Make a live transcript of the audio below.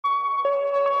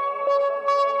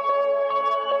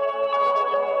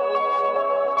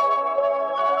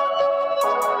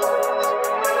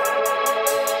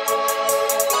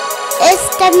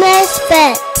the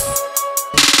Misfits.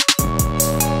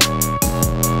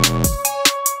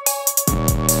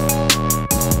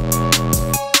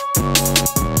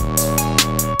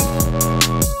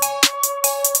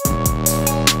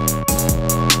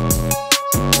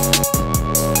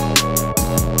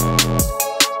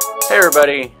 Hey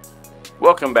everybody,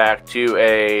 welcome back to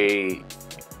a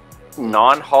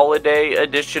non-holiday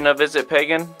edition of Is It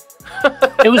Pagan?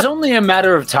 It was only a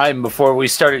matter of time before we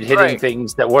started hitting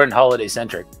things that weren't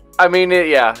holiday-centric. I mean,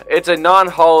 it's a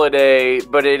non-holiday,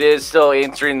 but it is still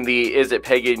answering the Is It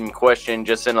Pagan question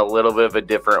just in a little bit of a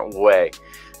different way.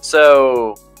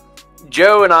 So,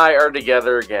 Joe and I are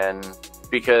together again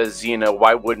because, you know,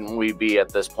 why wouldn't we be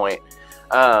at this point?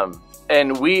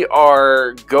 And we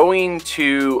are going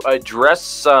to address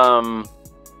some,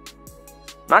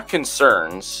 not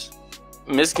concerns,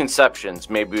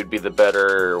 misconceptions maybe would be the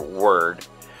better word,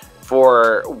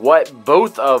 for what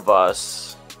both of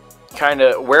us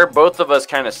where both of us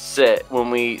kind of sit when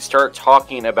we start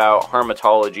talking about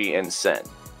harmatology and sin.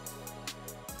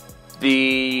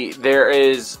 There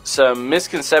is some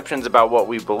misconceptions about what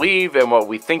we believe and what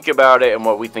we think about it and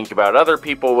what we think about other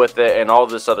people with it and all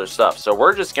this other stuff. So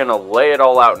we're just going to lay it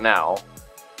all out now.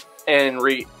 And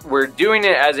we're doing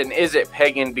it as an Is It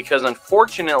Pagan because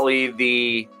unfortunately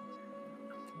the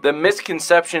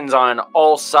misconceptions on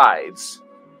all sides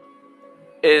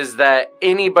is that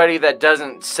anybody that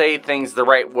doesn't say things the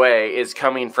right way is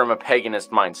coming from a paganist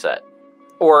mindset,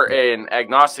 or an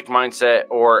agnostic mindset,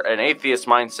 or an atheist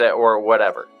mindset, or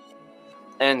whatever.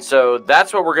 And so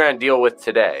that's what we're going to deal with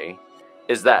today,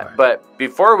 is that. Right. But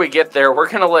before we get there, we're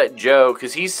going to let Joe,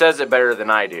 because he says it better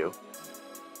than I do,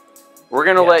 we're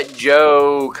going to let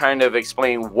Joe kind of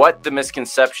explain what the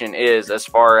misconception is as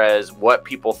far as what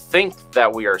people think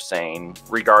that we are saying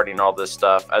regarding all this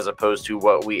stuff, as opposed to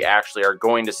what we actually are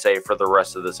going to say for the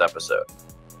rest of this episode.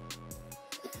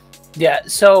 Yeah,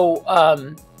 so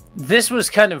this was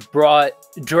kind of brought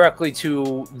directly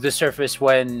to the surface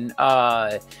when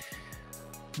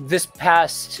this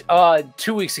past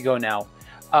 2 weeks ago now,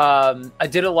 I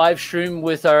did a live stream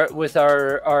with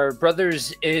our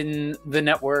brothers in the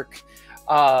network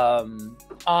on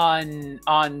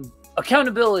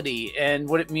accountability and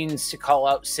what it means to call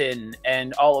out sin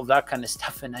and all of that kind of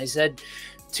stuff. And I said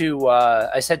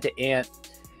to Ant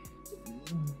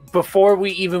before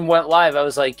we even went live, I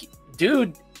was like,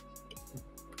 dude,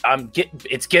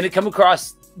 it's gonna come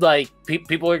across like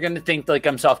people are gonna think like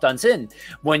I'm soft on sin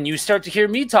when you start to hear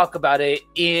me talk about it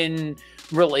in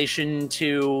relation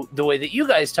to the way that you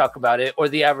guys talk about it or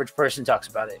the average person talks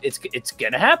about it. It's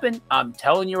gonna happen. I'm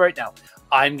telling you right now.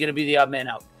 I'm gonna be the odd man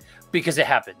out because it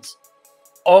happens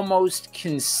almost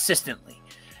consistently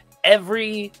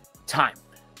every time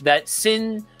that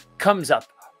sin comes up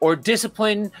or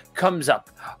discipline comes up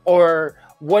or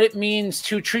what it means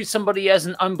to treat somebody as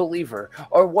an unbeliever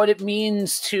or what it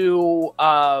means to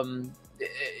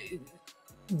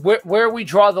where we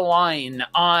draw the line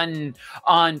on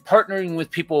partnering with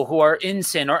people who are in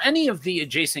sin or any of the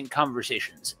adjacent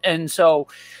conversations. And so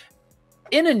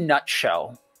in a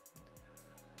nutshell,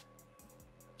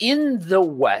 in the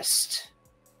West,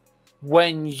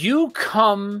 when you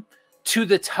come to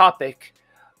the topic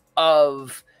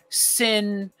of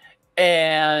sin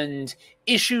and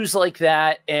issues like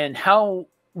that and how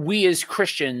we as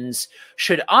Christians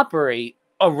should operate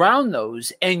around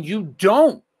those, and you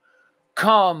don't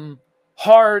come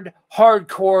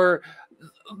hardcore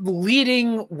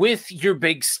leading with your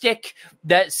big stick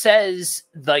that says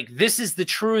like this is the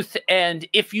truth, and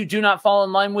if you do not fall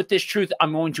in line with this truth,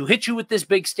 I'm going to hit you with this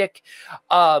big stick,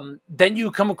 then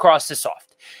you come across as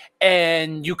soft.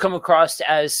 And you come across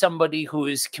as somebody who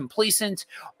is complacent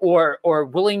or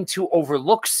willing to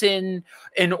overlook sin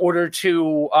in order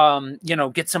to,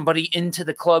 get somebody into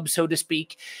the club, so to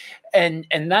speak, and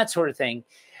that sort of thing.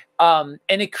 And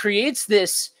it creates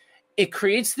this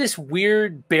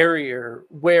weird barrier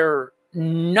where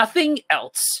nothing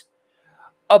else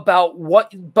about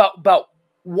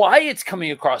why it's coming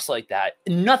across like that,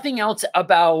 nothing else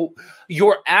about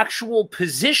your actual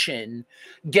position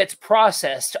gets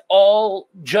processed, all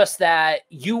just that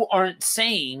you aren't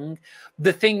saying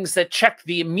the things that check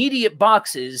the immediate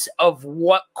boxes of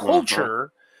what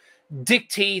culture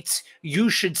dictates you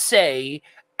should say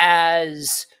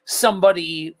as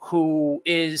somebody who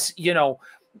is,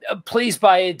 plays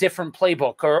by a different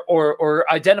playbook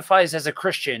or identifies as a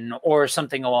Christian or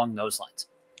something along those lines.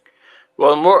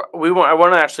 Well, I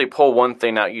want to actually pull one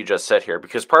thing out you just said here,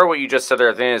 because part of what you just said there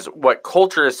at the end is what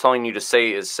culture is telling you to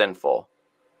say is sinful.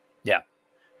 Yeah.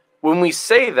 When we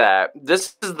say that,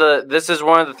 this is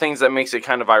one of the things that makes it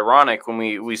kind of ironic when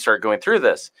we start going through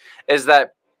this, is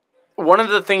that one of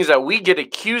the things that we get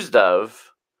accused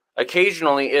of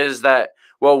occasionally is that,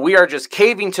 well, we are just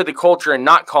caving to the culture and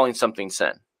not calling something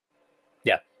sin.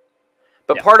 Yeah.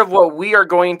 But part of what we are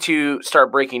going to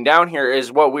start breaking down here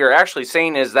is what we are actually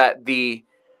saying is that the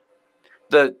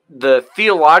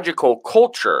theological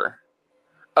culture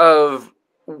of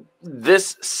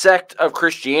this sect of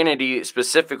Christianity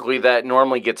specifically that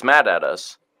normally gets mad at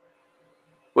us,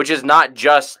 which is not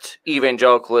just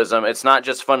evangelicalism, it's not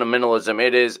just fundamentalism,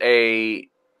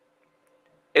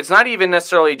 it's not even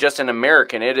necessarily just an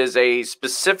American, it is a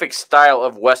specific style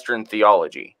of Western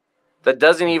theology that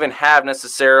doesn't even have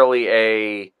necessarily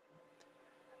a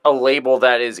label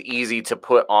that is easy to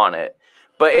put on it.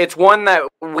 But it's one that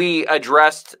we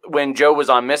addressed when Joe was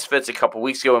on Misfits a couple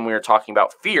weeks ago, and we were talking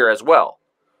about fear as well.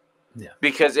 Yeah.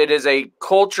 Because it is a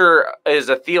culture, is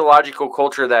a theological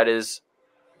culture that is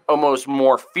almost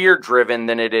more fear-driven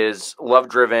than it is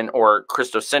love-driven or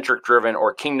Christocentric driven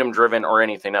or kingdom-driven or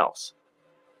anything else.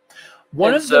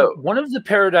 One of the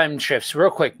paradigm shifts, real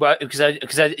quick, but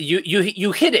because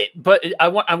you hit it, but I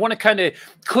want to kind of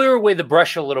clear away the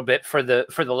brush a little bit for the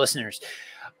listeners.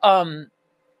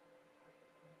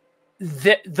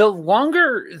 The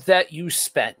longer that you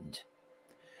spend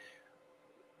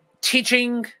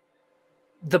teaching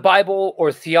the Bible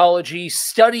or theology,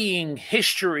 studying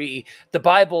history, the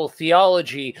Bible,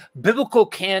 theology, biblical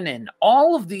canon,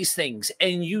 all of these things,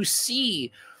 and you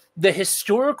see the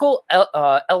historical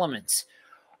elements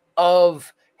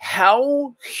of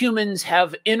how humans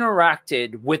have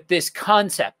interacted with this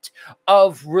concept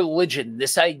of religion,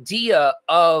 this idea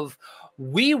of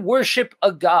we worship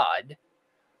a God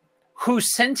who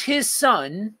sent his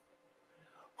son,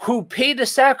 who paid a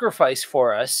sacrifice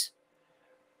for us,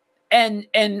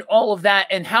 and all of that,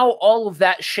 and how all of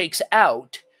that shakes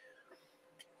out,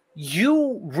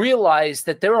 you realize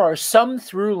that there are some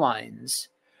through lines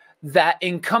that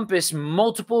encompass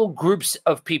multiple groups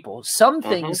of people. Some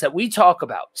things that we talk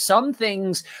about, some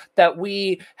things that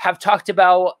we have talked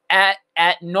about at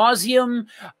nauseum,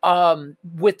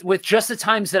 with just the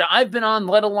times that I've been on,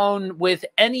 let alone with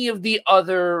any of the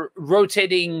other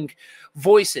rotating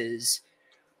voices,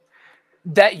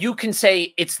 that you can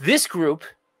say it's this group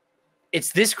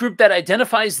that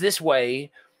identifies this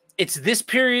way, it's this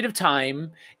period of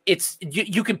time,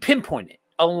 you can pinpoint it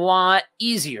a lot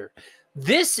easier.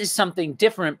 This is something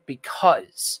different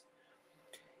because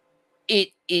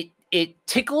it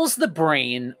tickles the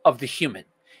brain of the human.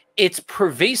 It's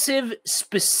pervasive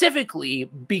specifically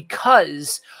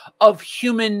because of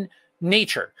human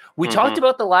nature. We talked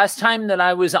about the last time that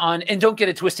I was on, and don't get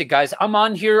it twisted, guys. I'm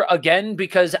on here again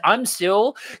because I'm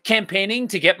still campaigning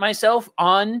to get myself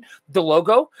on the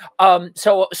logo.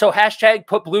 So hashtag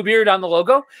put Bluebeard on the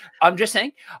logo. I'm just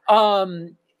saying.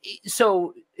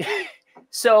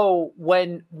 So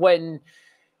when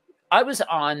I was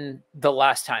on the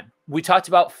last time, we talked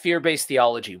about fear-based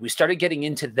theology. We started getting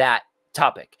into that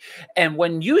topic. And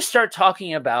when you start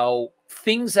talking about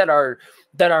things that are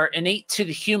innate to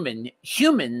the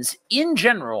humans in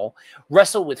general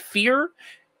wrestle with fear.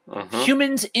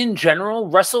 Humans in general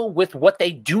wrestle with what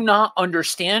they do not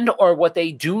understand or what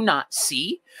they do not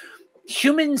see.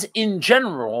 Humans in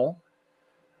general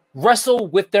wrestle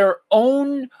with their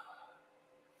own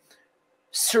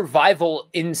survival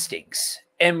instincts.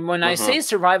 And when I say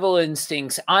survival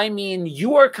instincts, I mean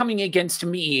you are coming against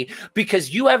me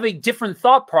because you have a different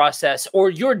thought process, or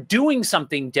you're doing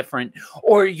something different,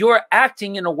 or you're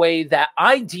acting in a way that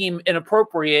I deem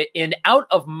inappropriate, and out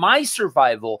of my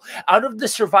survival, out of the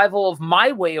survival of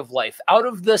my way of life, out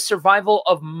of the survival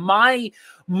of my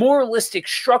moralistic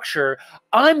structure,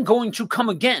 I'm going to come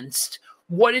against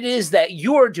what it is that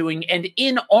you're doing. And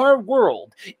in our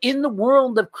world, in the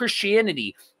world of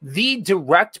Christianity, the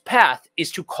direct path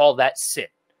is to call that sin.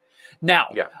 Now,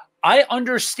 I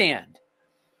understand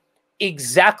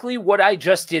exactly what I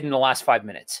just did in the last 5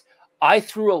 minutes. I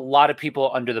threw a lot of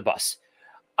people under the bus.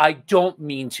 I don't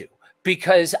mean to,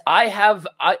 because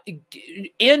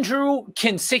Andrew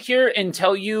can sit here and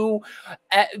tell you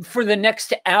for the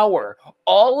next hour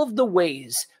all of the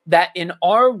ways that in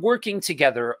our working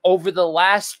together over the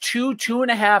last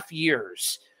 2.5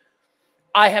 years,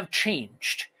 I have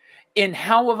changed in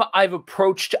how I've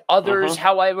approached others,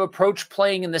 how I've approached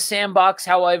playing in the sandbox,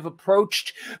 how I've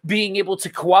approached being able to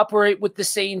cooperate with the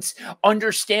saints,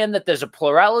 understand that there's a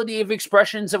plurality of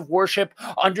expressions of worship,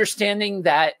 understanding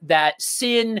that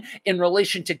sin in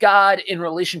relation to God, in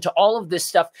relation to all of this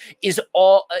stuff is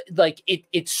all like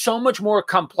it's so much more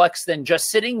complex than just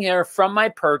sitting there from my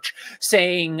perch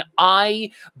saying,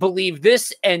 I believe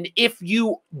this, and if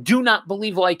you do not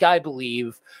believe like I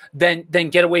believe, then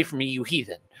get away from me, you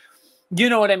heathen. You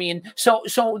know what I mean?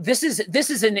 So this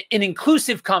is an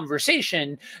inclusive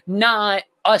conversation, not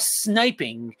us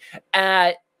sniping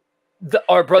at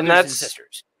our brothers and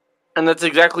sisters. And that's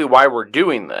exactly why we're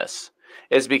doing this,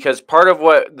 is because part of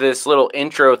what this little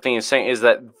intro thing is saying is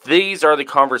that these are the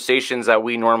conversations that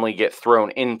we normally get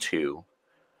thrown into,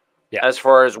 as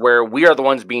far as where we are the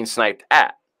ones being sniped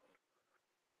at.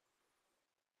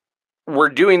 We're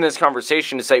doing this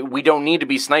conversation to say we don't need to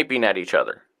be sniping at each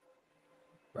other.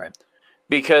 Right.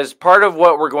 Because part of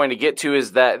what we're going to get to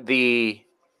is that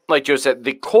like Joe said,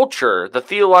 the culture, the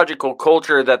theological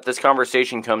culture that this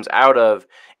conversation comes out of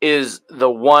is the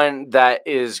one that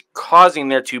is causing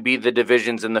there to be the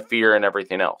divisions and the fear and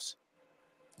everything else.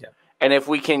 Yeah. And if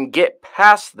we can get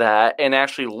past that and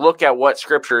actually look at what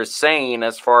Scripture is saying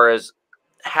as far as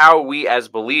how we as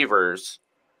believers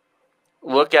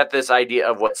look at this idea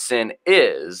of what sin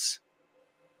is,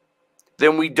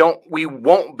 then we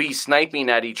won't be sniping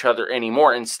at each other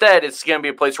anymore. Instead, it's going to be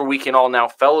a place where we can all now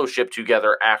fellowship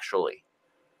together, actually.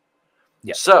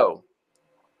 Yeah. So,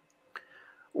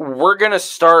 we're going to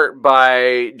start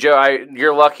by, Joe,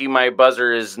 you're lucky my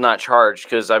buzzer is not charged,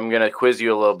 because I'm going to quiz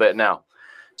you a little bit now.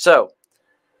 So,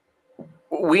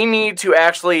 we need to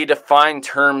actually define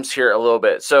terms here a little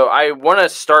bit. So, I want to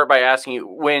start by asking you,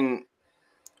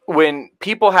 when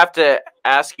people have to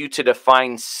ask you to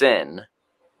define sin,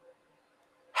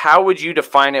 how would you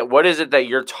define it? What is it that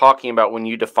you're talking about when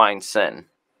you define sin?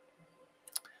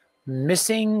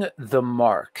 Missing the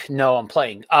mark. No, I'm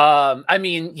playing. I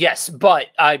mean, yes, but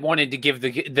I wanted to give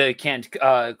the canned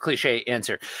cliche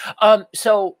answer.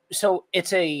 So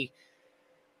it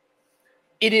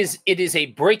is a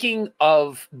breaking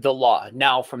of the law.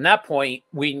 Now, from that point,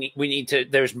 we need to.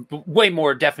 There's way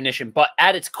more definition, but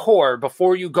at its core,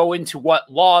 before you go into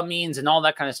what law means and all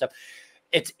that kind of stuff,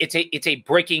 it's a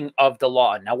breaking of the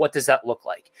law. Now, what does that look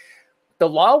like? The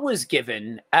law was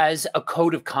given as a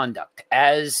code of conduct,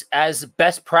 as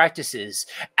best practices,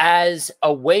 as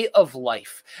a way of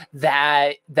life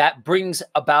that brings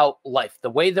about life, the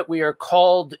way that we are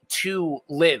called to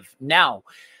live. Now,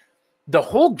 the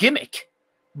whole gimmick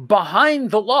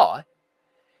behind the law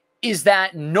is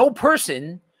that no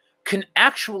person can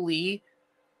actually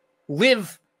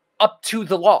live up to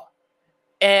the law,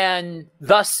 and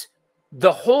thus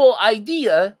the whole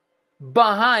idea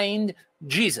behind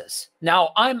Jesus.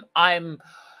 Now, I'm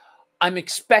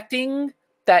expecting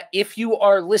that if you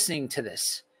are listening to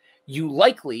this, you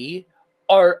likely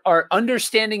are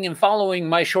understanding and following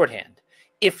my shorthand.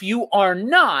 If you are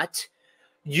not,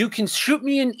 you can shoot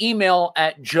me an email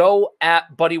at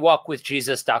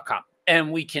joe@buddywalkwithjesus.com.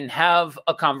 And we can have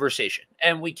a conversation,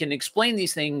 and we can explain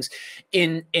these things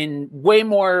in way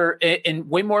more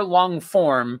long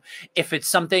form if it's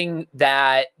something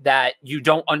that you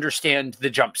don't understand the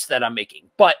jumps that I'm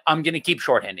making. But I'm going to keep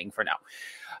shorthanding for now.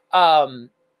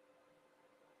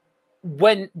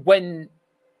 When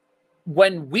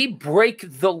we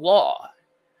break the law,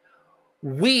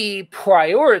 we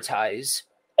prioritize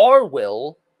our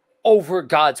will over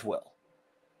God's will,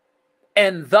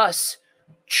 and thus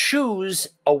choose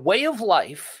a way of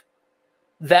life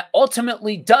that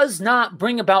ultimately does not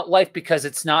bring about life, because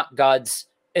it's not God's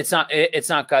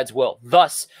will.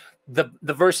 Thus, the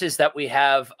verses that we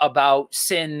have about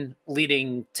sin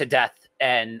leading to death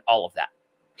and all of that.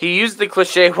 He used the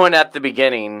cliche one at the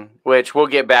beginning, which we'll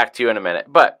get back to in a minute.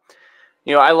 But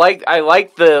I like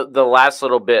the last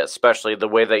little bit, especially the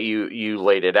way that you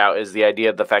laid it out, is the idea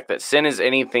of the fact that sin is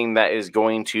anything that is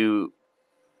going to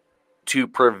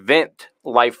prevent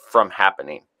life from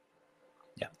happening.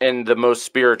 Yeah. In the most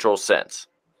spiritual sense.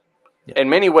 Yeah. In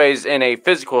many ways, in a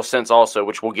physical sense also,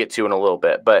 which we'll get to in a little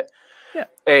bit. But yeah.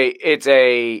 It's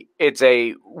a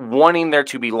wanting there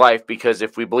to be life, because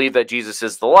if we believe that Jesus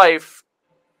is the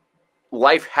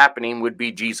life happening would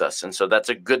be Jesus. And so that's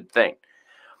a good thing.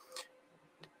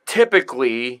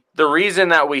 Typically, the reason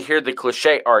that we hear the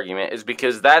cliche argument is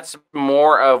because that's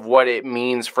more of what it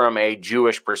means from a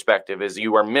Jewish perspective, is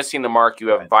you are missing the mark, you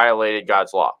have violated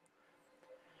God's law.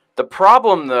 The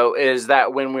problem, though, is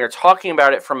that when we're talking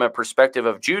about it from a perspective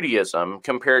of Judaism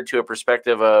compared to a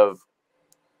perspective of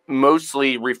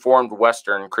mostly Reformed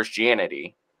Western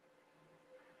Christianity,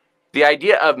 the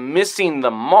idea of missing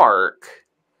the mark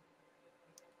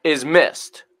is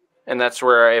missed. And that's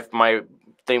where, if my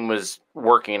thing was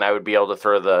working, I would be able to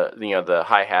throw the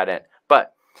hi-hat in.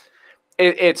 But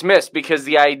it's missed because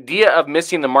the idea of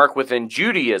missing the mark within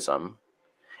Judaism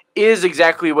is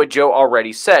exactly what Joe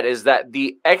already said, is that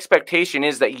the expectation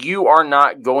is that you are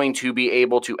not going to be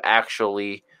able to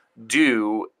actually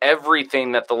do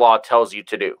everything that the law tells you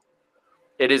to do.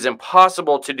 It is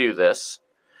impossible to do this,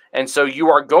 and so you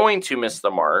are going to miss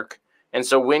the mark. And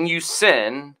so when you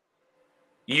sin,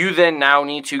 you then now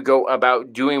need to go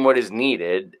about doing what is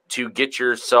needed to get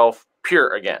yourself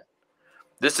pure again.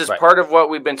 This is part of what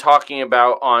we've been talking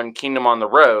about on Kingdom on the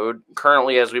Road,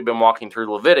 currently as we've been walking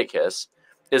through Leviticus,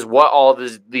 is what all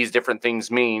these different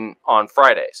things mean on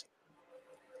Fridays.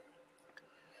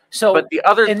 But the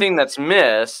other thing that's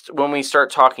missed when we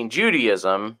start talking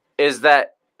Judaism is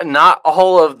that not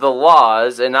all of the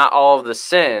laws and not all of the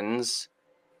sins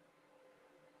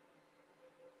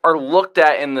are looked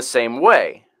at in the same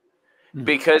way.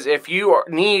 Because if you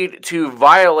need to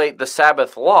violate the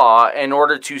Sabbath law in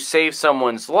order to save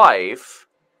someone's life,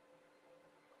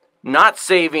 not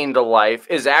saving the life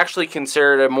is actually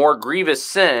considered a more grievous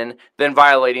sin than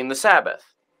violating the Sabbath.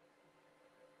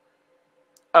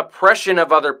 Oppression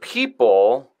of other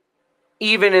people,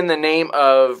 even in the name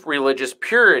of religious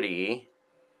purity,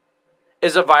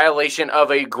 is a violation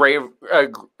of a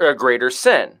greater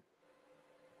sin.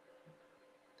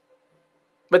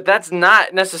 But that's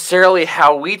not necessarily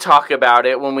how we talk about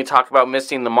it when we talk about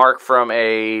missing the mark from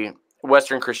a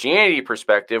Western Christianity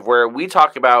perspective, where we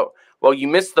talk about, well, you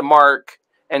missed the mark,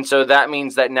 and so that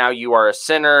means that now you are a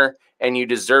sinner and you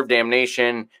deserve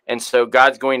damnation, and so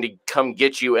God's going to come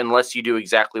get you unless you do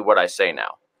exactly what I say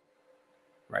now.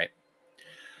 Right.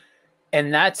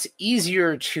 And that's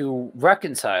easier to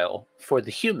reconcile for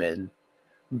the human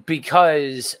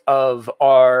because of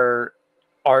our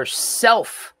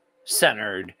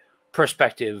self-centered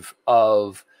perspective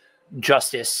of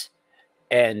justice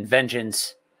and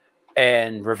vengeance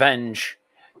and revenge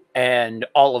and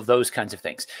all of those kinds of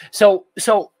things. So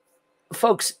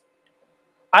folks,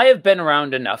 I have been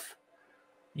around enough.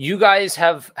 You guys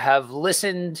have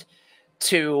listened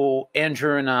to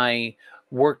Andrew and I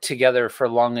work together for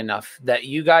long enough that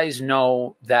you guys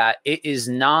know that it is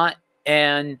not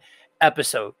an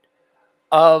episode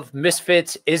of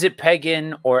Misfits, Is It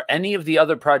Pagan, or any of the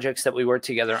other projects that we work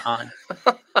together on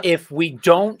if we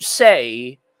don't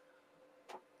say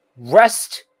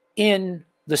rest in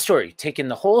the story, take in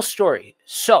the whole story.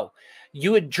 So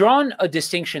you had drawn a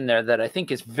distinction there that I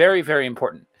think is very, very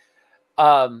important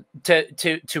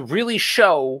to really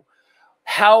show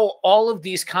how all of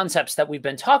these concepts that we've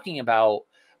been talking about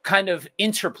kind of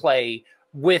interplay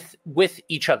with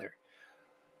each other.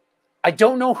 I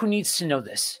don't know who needs to know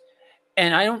this.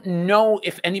 And I don't know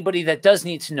if anybody that does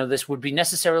need to know this would be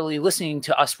necessarily listening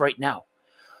to us right now.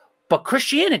 But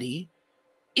Christianity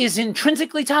is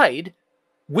intrinsically tied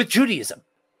with Judaism.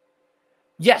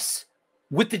 Yes,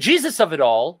 with the Jesus of it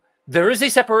all, there is a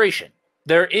separation.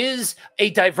 There is a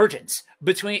divergence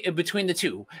between the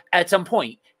two at some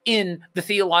point in the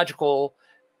theological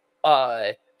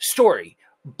story.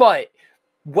 But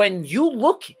when you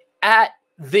look at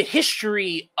the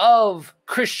history of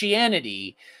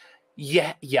Christianity, you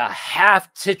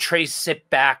have to trace it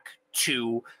back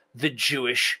to the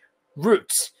Jewish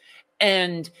roots.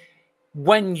 And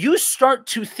when you start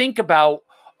to think about,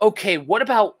 okay, what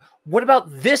about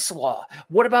this law?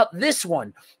 What about this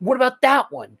one? What about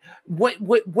that one?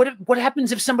 What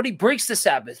happens if somebody breaks the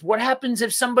Sabbath? What happens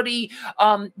if somebody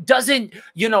doesn't,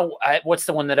 what's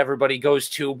the one that everybody goes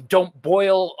to? Don't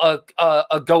boil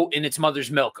a goat in its mother's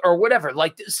milk or whatever,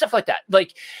 like stuff like that.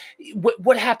 Like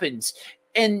what happens?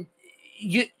 And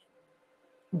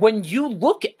when you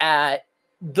look at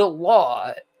the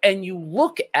law and you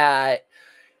look at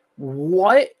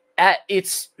what at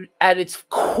its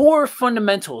core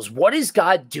fundamentals, what is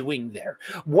God doing there?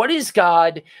 What is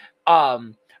God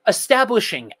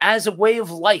establishing as a way of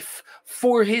life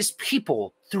for his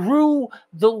people through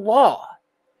the law?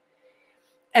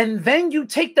 And then you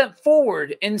take that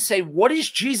forward and say, what is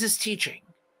Jesus teaching?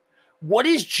 What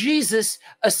is Jesus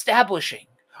establishing?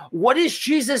 What is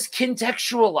Jesus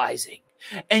contextualizing?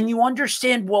 And you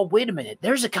understand, well, wait a minute,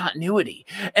 there's a continuity.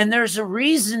 And there's a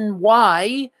reason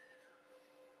why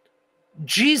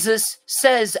Jesus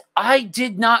says, I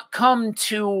did not come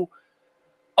to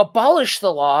abolish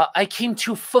the law. I came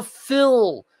to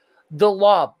fulfill the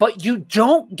law. But you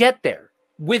don't get there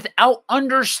without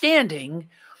understanding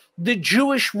the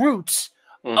Jewish roots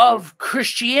of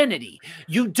Christianity.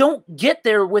 You don't get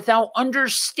there without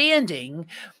understanding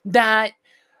that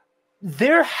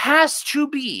there has to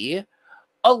be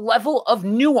a level of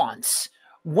nuance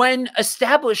when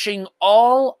establishing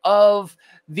all of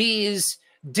these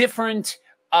different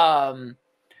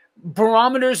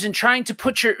barometers and trying to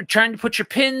put your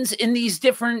pins in these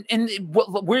different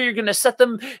where you're going to set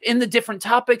them in the different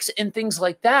topics and things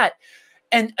like that,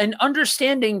 and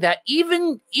understanding that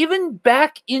even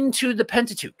back into the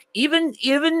Pentateuch,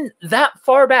 even that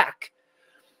far back,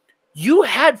 you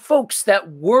had folks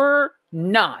that were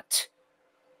not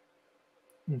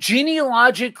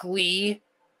genealogically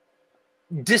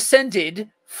descended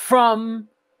from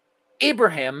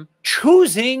Abraham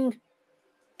choosing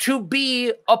to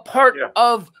be a part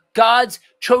of God's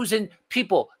chosen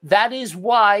people. That is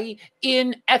why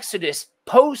in Exodus,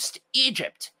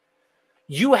 post-Egypt,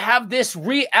 you have this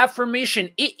reaffirmation.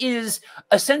 It is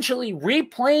essentially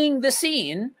replaying the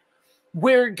scene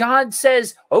where God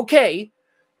says, okay,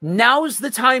 now's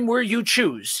the time where you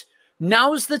choose.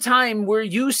 Now's the time where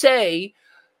you say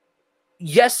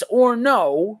yes or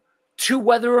no to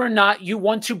whether or not you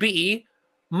want to be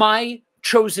my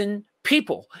chosen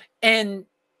people. And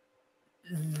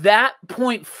that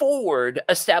point forward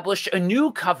established a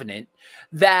new covenant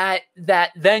that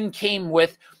then came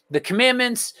with the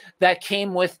commandments, that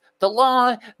came with the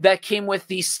law, that came with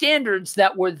these standards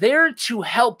that were there to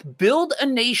help build a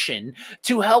nation,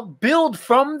 to help build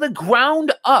from the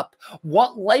ground up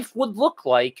what life would look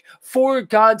like for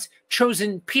God's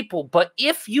chosen people. But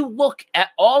if you look at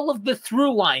all of the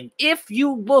through line, if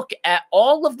you look at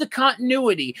all of the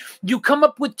continuity, you come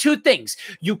up with two things.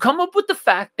 You come up with the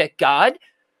fact that God,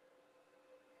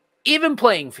 even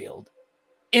playing field,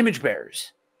 image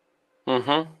bearers.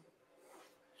 Mm-hmm.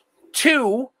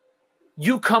 Two,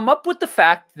 you come up with the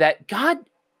fact that God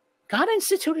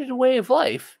instituted a way of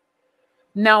life.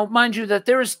 Now, mind you, that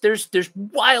there's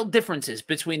wild differences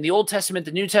between the Old Testament,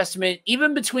 the New Testament,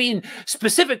 even between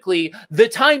specifically the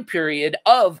time period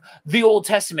of the Old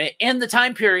Testament and the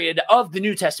time period of the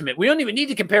New Testament. We don't even need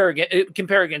to compare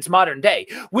against modern day.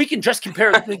 We can just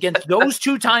compare against those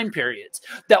two time periods.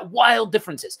 That wild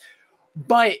differences.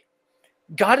 But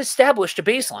God established a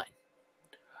baseline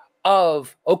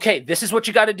of, okay, this is what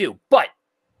you got to do. But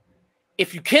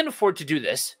if you can't afford to do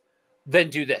this,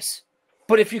 then do this.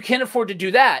 But if you can't afford to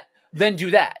do that, then do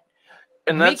that.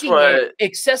 And that's making it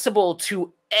accessible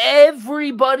to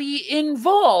everybody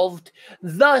involved,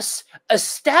 thus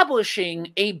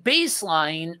establishing a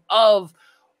baseline of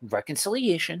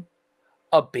reconciliation,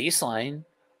 a baseline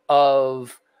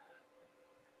of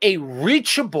a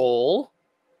reachable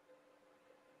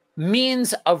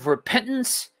means of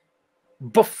repentance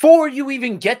before you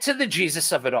even get to the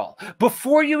Jesus of it all,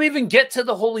 before you even get to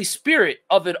the Holy Spirit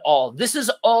of it all. This is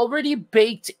already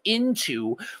baked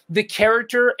into the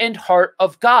character and heart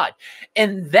of God.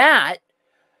 And that,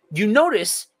 you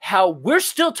notice how we're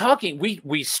still talking.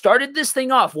 We started this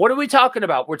thing off. What are we talking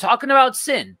about? We're talking about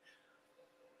sin.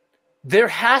 There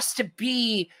has to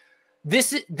be,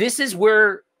 this is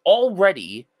where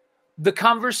already the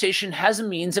conversation has a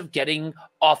means of getting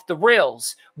off the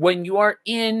rails. When you are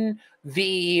in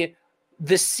the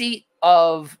seat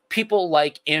of people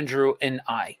like Andrew and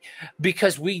I,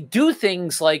 because we do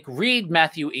things like read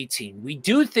Matthew 18. We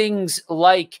do things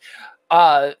like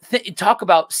talk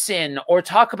about sin, or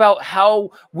talk about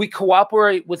how we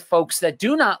cooperate with folks that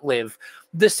do not live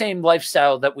the same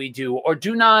lifestyle that we do, or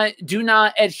do not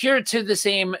adhere to the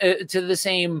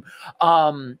same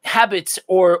habits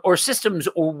or systems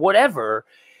or whatever.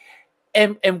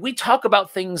 And we talk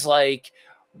about things like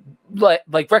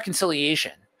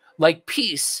reconciliation, like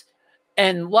peace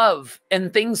and love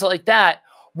and things like that.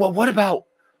 Well, what about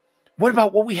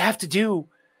what we have to do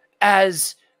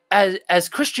as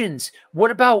Christians?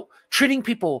 What about treating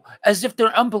people as if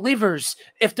they're unbelievers,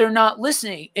 if they're not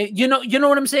listening? You know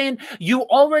what I'm saying? You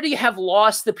already have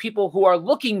lost the people who are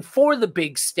looking for the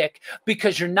big stick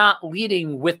because you're not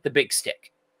leading with the big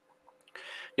stick.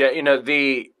 Yeah,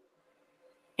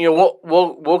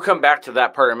 we'll come back to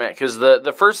that part in a minute, because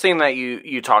the first thing that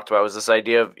you talked about was this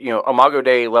idea of, Imago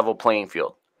Dei, level playing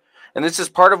field. And this is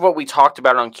part of what we talked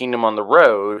about on Kingdom on the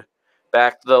Road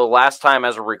back the last time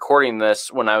as we're recording this,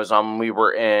 when I was on, we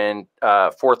were in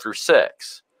 4 through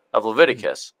 6 of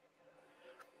Leviticus.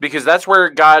 Because that's where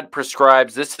God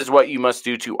prescribes, this is what you must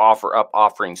do to offer up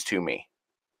offerings to me.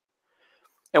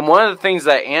 And one of the things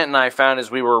that Ant and I found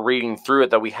as we were reading through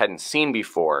it that we hadn't seen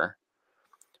before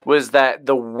was that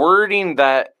the wording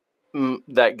that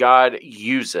God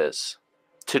uses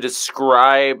to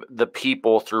describe the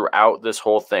people throughout this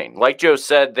whole thing. Like Joe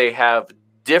said, they have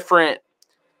different,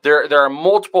 there are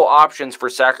multiple options for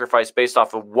sacrifice based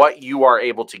off of what you are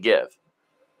able to give.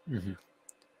 Mm-hmm.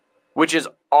 Which is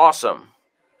awesome,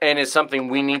 and is something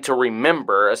we need to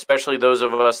remember, especially those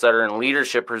of us that are in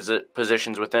leadership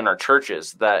positions within our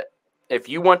churches, that if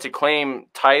you want to claim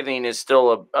tithing is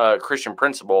still a Christian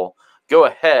principle, go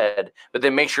ahead, but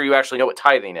then make sure you actually know what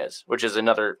tithing is, which is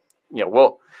another,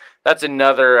 that's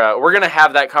another, we're going to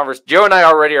have that conversation. Joe and I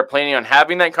already are planning on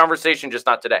having that conversation, just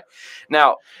not today.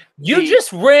 Now, you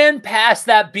just ran past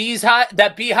that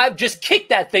beehive, just kicked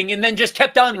that thing and then just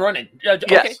kept on running. Okay,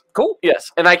 yes, cool.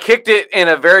 Yes, and I kicked it in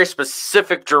a very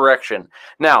specific direction.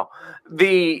 Now,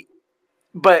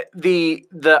 But the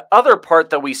other part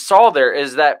that we saw there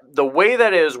is that the way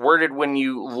that it is worded when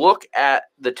you look at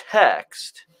the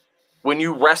text, when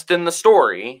you rest in the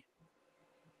story,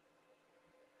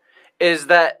 is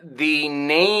that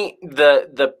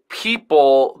the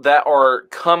people that are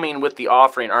coming with the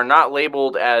offering are not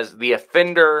labeled as the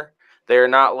offender. They are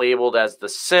not labeled as the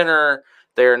sinner.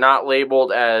 They are not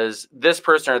labeled as this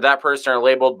person or that person, are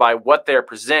labeled by what they're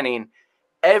presenting.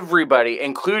 Everybody,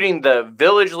 including the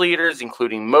village leaders,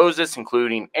 including Moses,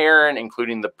 including Aaron,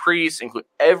 including the priests,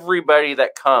 everybody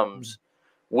that comes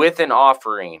with an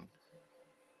offering,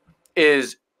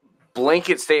 is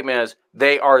blanket statement as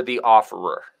they are the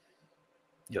offerer.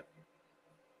 Yep.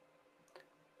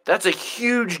 That's a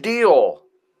huge deal.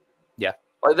 Yeah.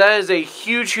 Like, that is a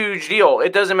huge, huge deal.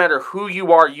 It doesn't matter who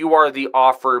you are the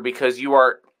offerer, because you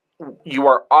are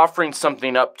offering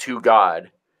something up to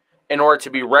God in order to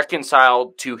be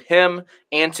reconciled to him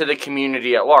and to the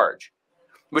community at large.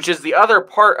 Which is the other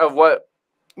part of what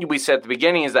we said at the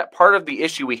beginning, is that part of the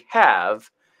issue we have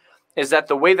is that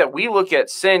the way that we look at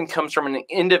sin comes from an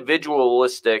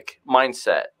individualistic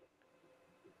mindset.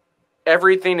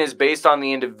 Everything is based on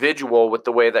the individual with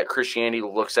the way that Christianity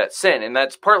looks at sin. And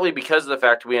that's partly because of the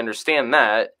fact we understand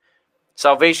that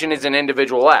salvation is an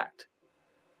individual act.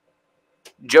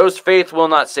 Joe's faith will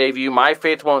not save you. My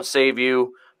faith won't save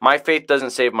you. My faith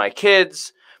doesn't save my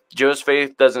kids. Joe's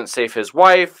faith doesn't save his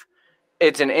wife.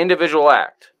 It's an individual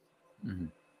act. Mm-hmm.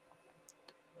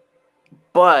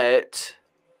 But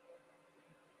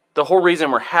the whole reason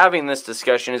we're having this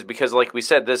discussion is because, like we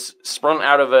said, this sprung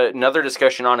out of another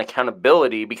discussion on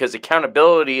accountability, because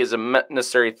accountability is a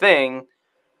necessary thing.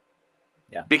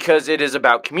 Yeah. Because it is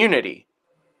about community,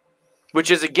 which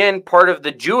is, again, part of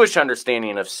the Jewish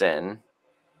understanding of sin,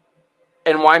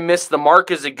 and why miss the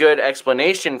mark is a good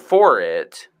explanation for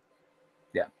it.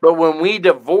 Yeah. But when we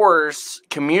divorce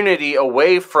community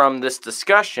away from this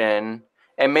discussion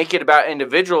and make it about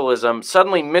individualism,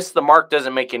 suddenly miss the mark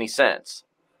doesn't make any sense.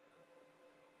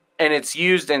 And it's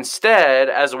used instead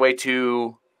as a way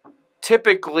to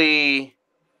typically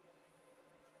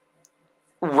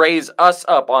raise us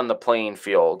up on the playing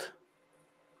field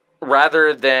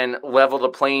rather than level the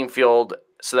playing field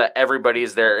so that everybody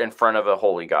is there in front of a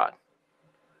holy God.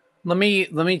 Let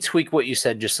me tweak what you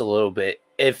said just a little bit.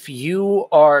 If you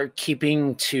are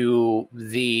keeping to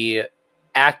the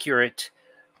accurate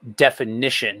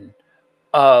definition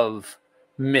of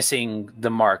missing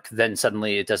the mark, then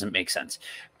suddenly it doesn't make sense.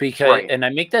 Because Right. And I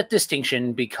make that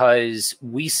distinction because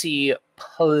we see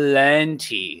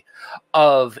plenty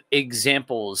of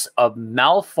examples of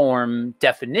malformed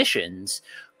definitions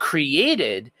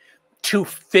created to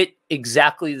fit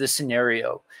exactly the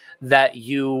scenario that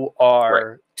you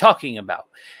are talking about.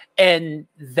 And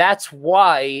that's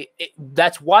why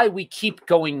we keep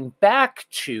going back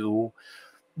to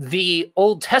the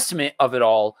Old Testament of it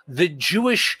all, the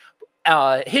Jewish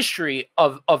history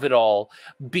of it all,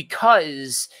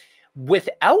 because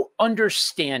without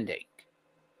understanding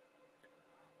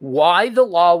why the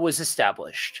law was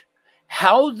established,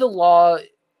 how the law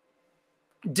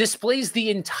displays the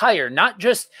entire, not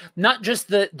just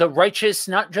the righteous,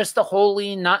 not just the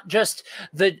holy, not just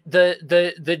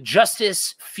the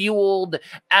justice fueled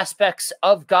aspects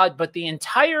of God, but the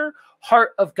entire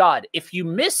heart of God. If you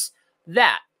miss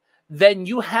that, then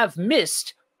you have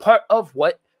missed part of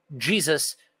what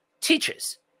Jesus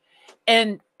teaches.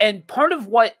 And part of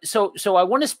what, so I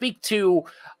want to speak to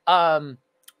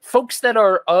folks that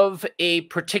are of a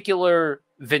particular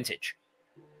vintage,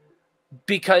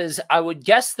 because I would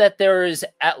guess that there is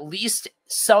at least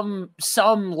some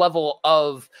level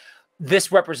of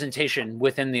this representation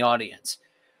within the audience.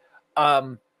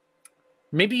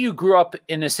 Maybe you grew up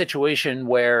in a situation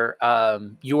where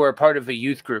you were a part of a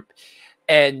youth group,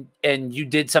 and you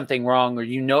did something wrong, or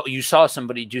you saw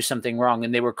somebody do something wrong,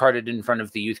 and they were carted in front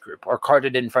of the youth group or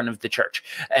carted in front of the church.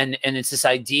 And it's this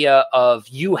idea of,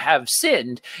 you have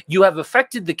sinned, you have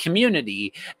affected the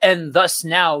community, and thus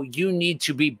now you need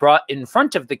to be brought in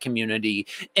front of the community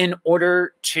in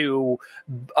order to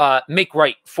make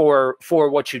right for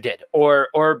what you did,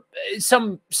 or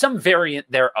some variant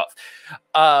thereof.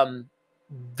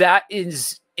 That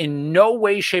is in no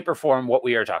way, shape, or form what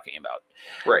we are talking about.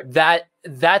 Right.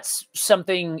 That's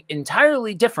something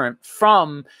entirely different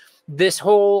from this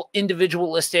whole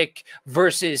individualistic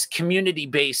versus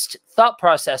community-based thought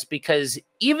process, because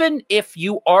even if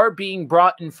you are being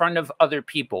brought in front of other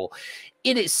people,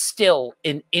 it is still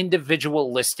an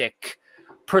individualistic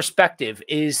perspective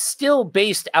is still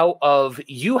based out of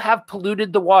you have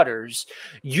polluted the waters,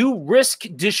 you risk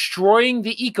destroying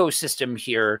the ecosystem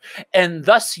here, and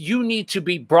thus you need to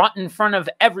be brought in front of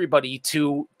everybody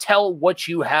to tell what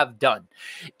you have done.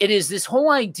 It is this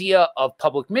whole idea of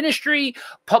public ministry,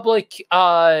 public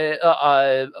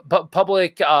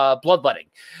bloodletting.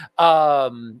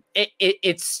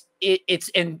 It's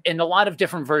in a lot of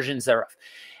different versions thereof.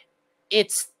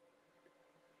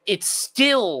 It's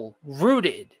still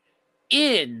rooted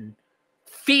in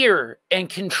fear and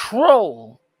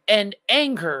control and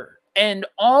anger and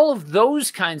all of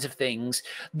those kinds of things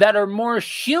that are more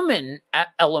human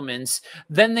elements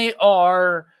than they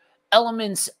are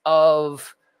elements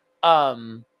of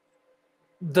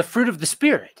the fruit of the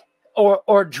Spirit,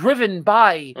 or driven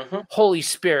by Holy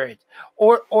Spirit,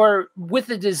 or with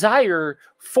a desire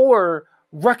for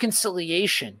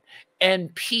reconciliation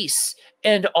and peace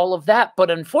and all of that.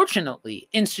 But unfortunately,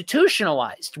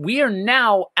 institutionalized, we are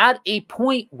now at a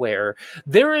point where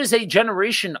there is a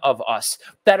generation of us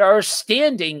that are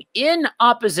standing in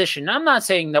opposition. I'm not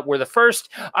saying that we're the first.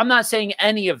 I'm not saying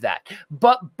any of that.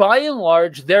 But by and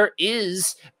large, there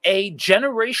is a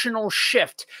generational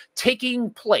shift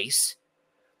taking place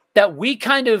that we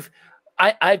kind of,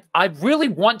 I really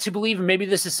want to believe, and maybe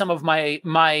this is some of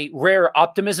my rare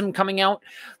optimism coming out,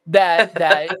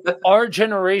 that our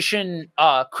generation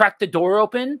cracked the door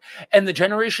open, and the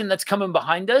generation that's coming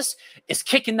behind us is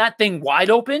kicking that thing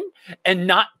wide open and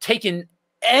not taking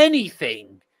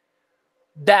anything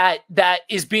that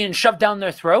is being shoved down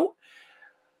their throat.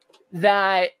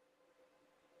 That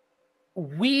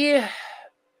we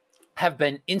have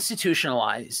been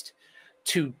institutionalized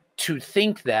to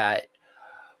think that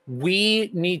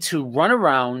we need to run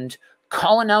around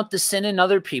calling out the sin in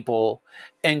other people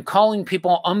and calling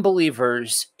people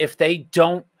unbelievers if they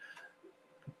don't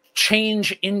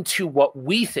change into what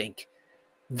we think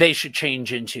they should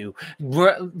change into,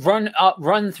 run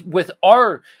with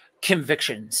our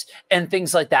convictions and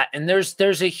things like that. And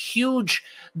there's a huge,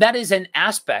 that is an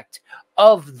aspect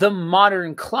of the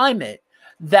modern climate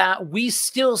that we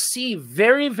still see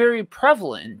very, very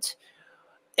prevalent.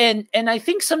 And I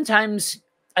think sometimes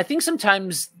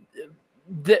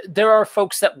there are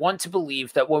folks that want to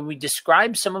believe that when we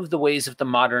describe some of the ways of the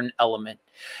modern element,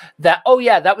 that, oh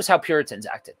yeah, that was how Puritans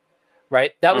acted,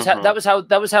 right? That was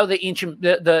how the ancient,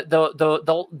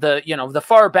 the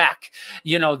far back,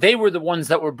 they were the ones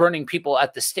that were burning people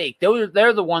at the stake.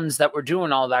 They're the ones that were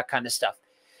doing all that kind of stuff.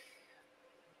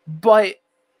 But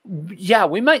yeah,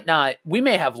 we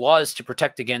may have laws to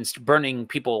protect against burning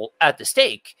people at the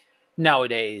stake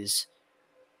nowadays,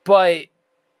 but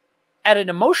at an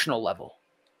emotional level,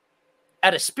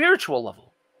 at a spiritual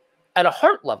level, at a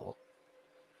heart level,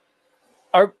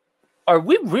 are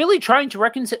we really trying to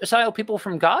reconcile people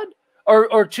from God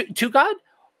or to God,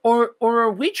 or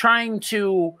are we trying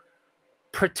to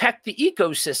protect the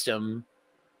ecosystem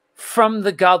from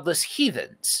the godless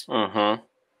heathens? And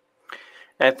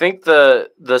I think the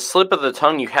slip of the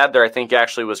tongue you had there, I think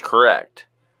actually was correct,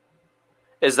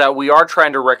 is that we are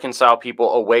trying to reconcile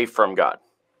people away from God.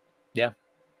 Yeah.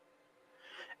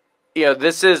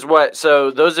 This is what,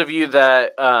 so those of you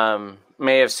that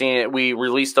may have seen it, we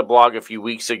released a blog a few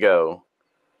weeks ago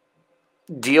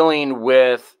dealing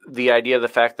with the idea of the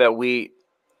fact that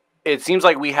it seems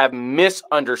like we have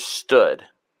misunderstood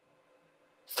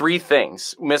three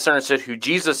things. Misunderstood who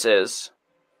Jesus is,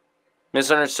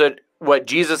 misunderstood what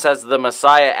Jesus as the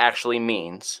Messiah actually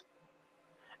means,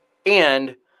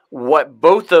 and what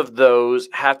both of those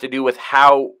have to do with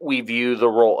how we view the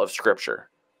role of Scripture.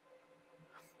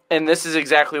 And this is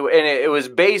exactly what, and it was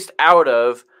based out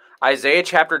of Isaiah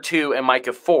chapter 2 and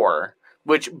Micah 4,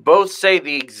 which both say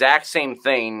the exact same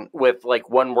thing with like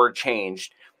one word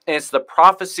changed. And it's the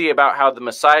prophecy about how the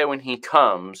Messiah, when he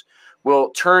comes, will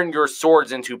turn your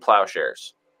swords into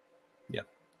plowshares. Yeah.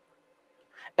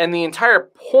 And the entire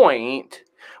point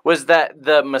was that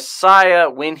the Messiah,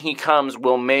 when he comes,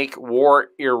 will make war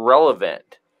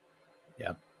irrelevant.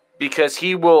 Yeah. Because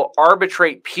he will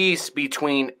arbitrate peace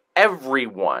between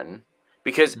everyone,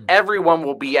 because everyone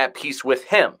will be at peace with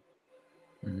him.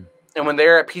 And when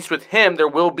they're at peace with him, there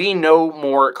will be no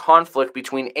more conflict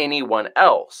between anyone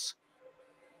else.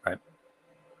 Right.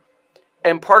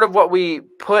 And part of what we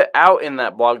put out in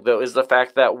that blog, though, is the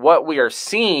fact that what we are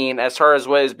seeing as far as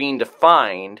what is being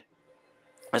defined,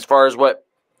 as far as what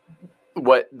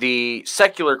the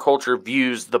secular culture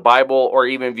views the Bible, or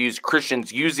even views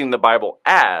Christians using the Bible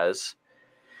as,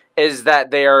 is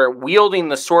that they are wielding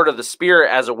the sword of the Spirit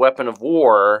as a weapon of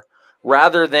war,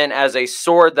 rather than as a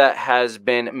sword that has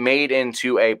been made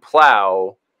into a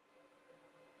plow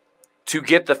to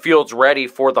get the fields ready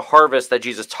for the harvest that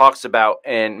Jesus talks about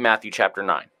in Matthew chapter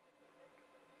 9.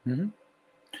 Mm-hmm.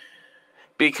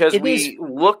 Because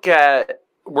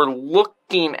we're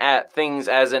looking at things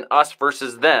as an us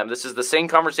versus them. This is the same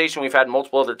conversation we've had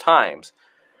multiple other times.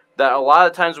 That a lot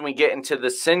of times when we get into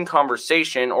the sin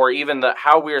conversation, or even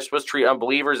how we are supposed to treat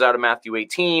unbelievers out of Matthew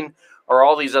 18, or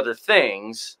all these other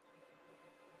things,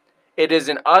 it is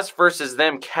an us versus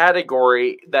them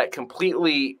category that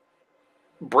completely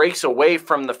breaks away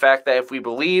from the fact that if we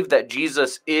believe that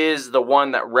Jesus is the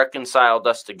one that reconciled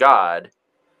us to God,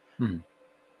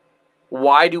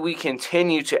 why do we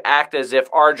continue to act as if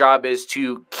our job is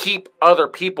to keep other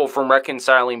people from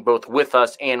reconciling both with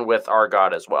us and with our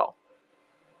God as well?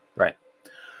 Right.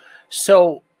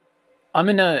 So I'm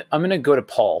gonna go to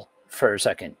Paul for a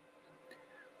second.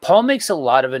 Paul makes a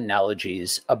lot of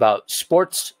analogies about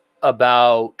sports,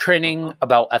 about training,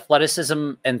 about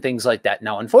athleticism, and things like that.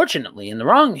 Now, unfortunately, in the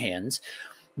wrong hands,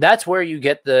 that's where you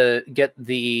get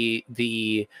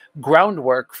the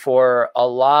groundwork for a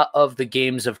lot of the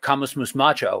games of Camus Mus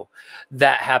Macho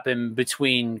that happen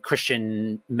between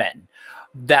Christian men.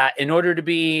 That in order to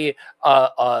be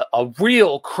a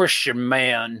real Christian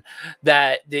man,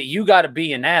 that you got to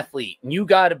be an athlete, and you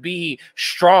got to be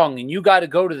strong, and you got to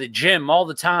go to the gym all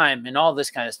the time, and all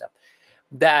this kind of stuff.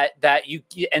 That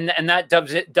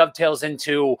dovetails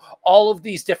into all of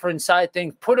these different side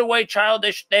things. Put away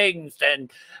childish things, and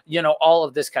all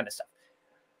of this kind of stuff.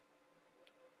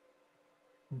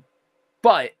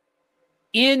 But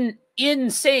in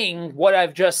saying what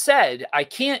I've just said, I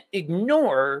can't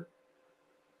ignore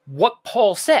what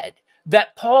Paul said,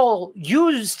 that Paul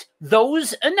used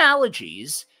those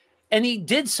analogies, and he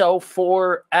did so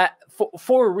for a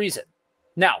reason.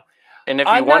 Now, and if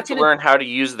you want to learn how to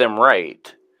use them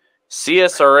right,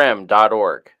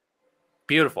 csrm.org.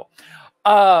 Beautiful.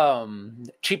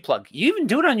 Cheap plug. You even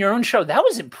do it on your own show. That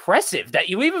was impressive that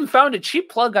you even found a cheap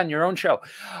plug on your own show.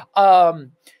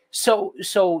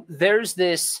 So there's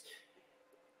this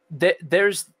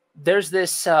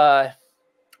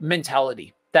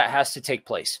mentality that has to take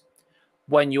place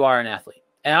when you are an athlete.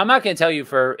 And I'm not going to tell you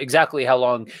for exactly how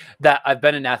long that I've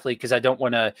been an athlete, because I don't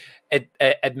want to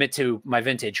admit to my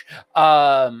vintage.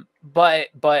 But I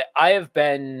have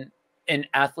been an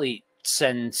athlete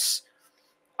since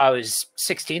I was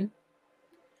 16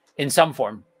 in some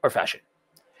form or fashion.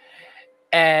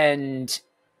 And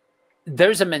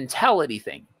there's a mentality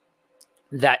thing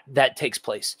that takes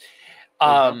place.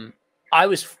 I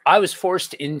was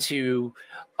forced into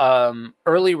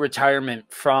early retirement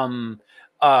from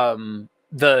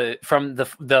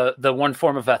the one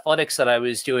form of athletics that I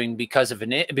was doing because of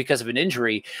an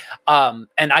injury, and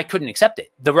I couldn't accept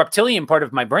it. The reptilian part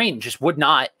of my brain just would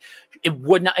not.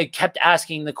 It kept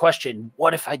asking the question,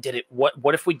 what if I did it?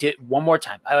 What if we did it one more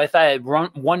time? If I had run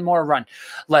one more run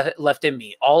left in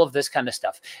me, all of this kind of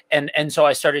stuff. And so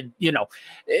I started,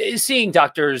 seeing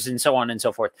doctors and so on and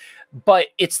so forth. But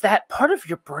it's that part of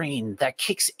your brain that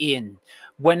kicks in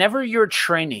whenever you're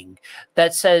training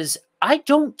that says, I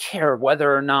don't care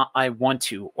whether or not I want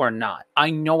to or not.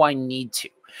 I know I need to.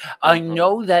 I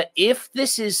know that if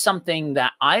this is something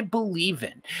that I believe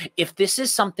in, if this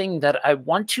is something that I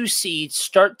want to see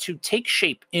start to take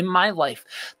shape in my life,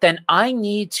 then I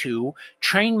need to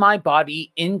train my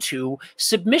body into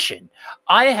submission.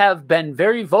 I have been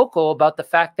very vocal about the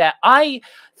fact that I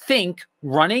think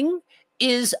running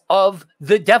is of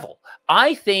the devil.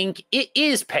 I think it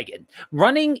is pagan.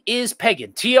 Running is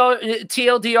pagan.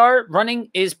 TLDR, running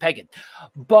is pagan.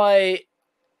 But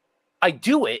I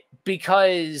do it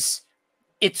because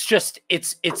it's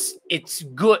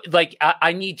good. Like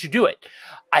I need to do it.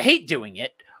 I hate doing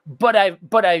it, but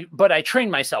I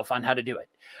train myself on how to do it.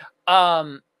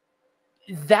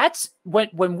 That's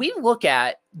when we look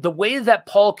at the way that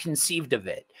Paul conceived of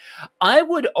it, I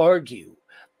would argue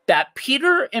that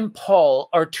Peter and Paul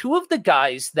are two of the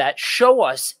guys that show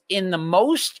us in the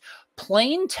most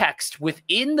plain text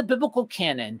within the biblical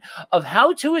canon of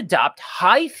how to adopt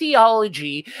high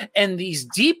theology and these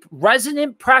deep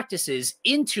resonant practices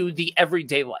into the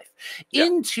everyday life,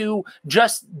 into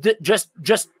just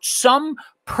some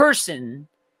person,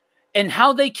 and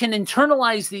how they can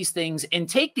internalize these things and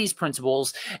take these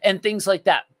principles and things like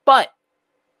that. But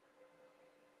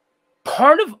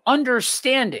part of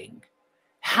understanding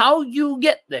how you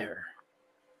get there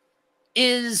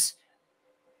is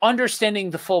understanding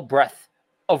the full breadth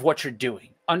of what you're doing,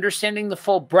 understanding the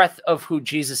full breadth of who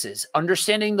Jesus is,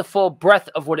 understanding the full breadth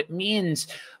of what it means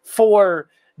for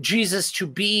Jesus to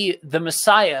be the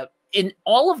Messiah. In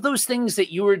all of those things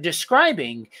that you were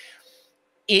describing,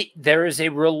 there is a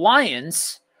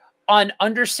reliance on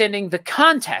understanding the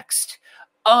context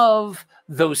of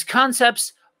those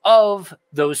concepts, of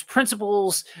those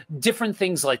principles, different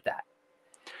things like that.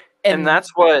 And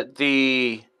that's what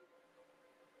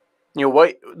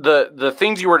what the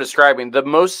things you were describing, the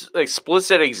most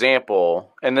explicit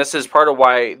example, and this is part of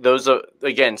why those,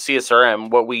 again, CSRM,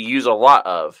 what we use a lot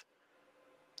of,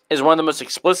 is one of the most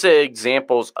explicit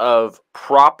examples of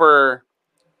proper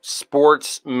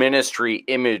sports ministry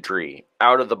imagery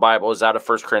out of the Bible is out of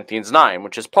 1 Corinthians 9,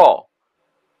 which is Paul,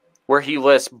 where he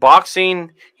lists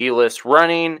boxing, he lists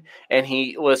running, and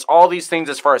he lists all these things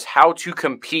as far as how to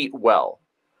compete well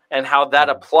and how that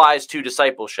applies to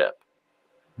discipleship.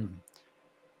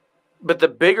 But the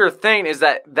bigger thing is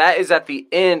that is at the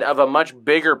end of a much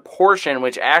bigger portion,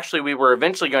 which actually we were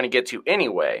eventually going to get to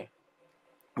anyway.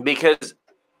 Because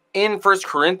in 1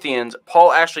 Corinthians,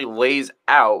 Paul actually lays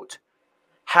out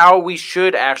how we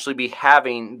should actually be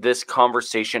having this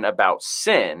conversation about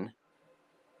sin,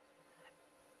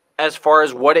 as far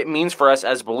as what it means for us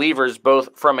as believers, both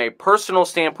from a personal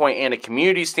standpoint and a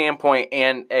community standpoint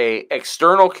and a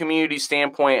external community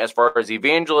standpoint, as far as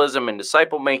evangelism and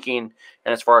disciple making,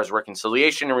 and as far as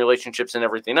reconciliation and relationships and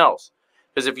everything else.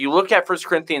 Because if you look at 1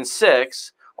 Corinthians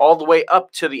 6, all the way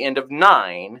up to the end of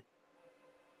 9,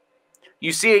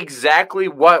 you see exactly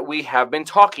what we have been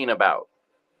talking about.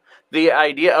 The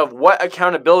idea of what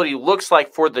accountability looks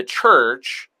like for the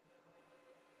church,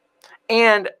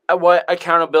 and what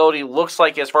accountability looks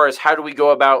like as far as how do we go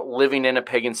about living in a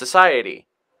pagan society.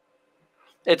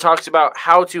 It talks about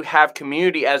how to have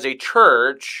community as a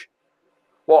church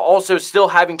while also still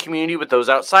having community with those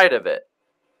outside of it.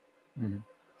 Mm-hmm.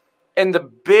 And the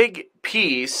big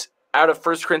piece out of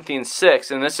 1 Corinthians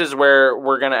 6, and this is where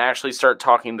we're going to actually start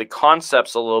talking the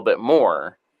concepts a little bit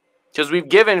more, because we've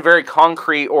given very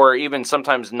concrete or even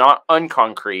sometimes not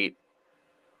unconcrete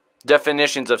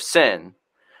definitions of sin.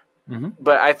 Mm-hmm.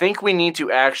 But I think we need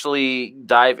to actually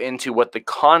dive into what the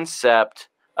concept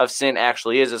of sin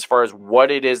actually is, as far as what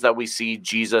it is that we see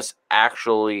Jesus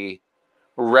actually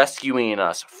rescuing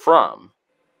us from.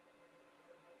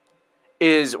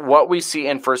 Is what we see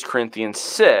in 1 Corinthians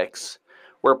 6,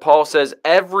 where Paul says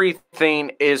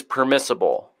everything is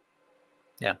permissible.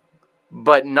 Yeah.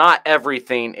 But not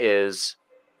everything is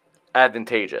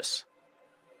advantageous.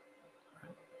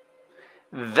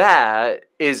 That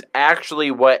is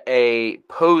actually what a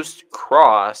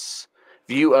post-cross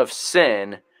view of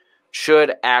sin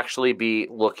should actually be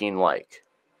looking like.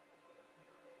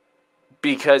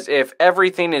 Because if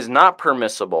everything is not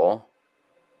permissible,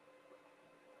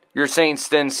 you're saying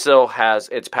sin still has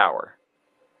its power.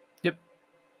 Yep.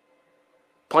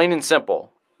 Plain and simple.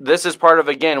 This is part of,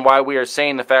 again, why we are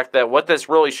saying the fact that what this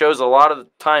really shows a lot of the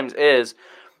times is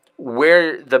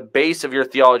where the base of your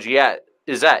theology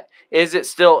is at. Is it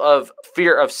still of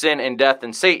fear of sin and death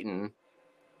and Satan?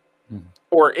 Mm-hmm.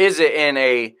 Or is it in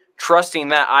a trusting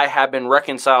that I have been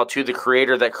reconciled to the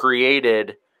Creator that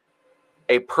created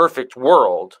a perfect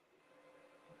world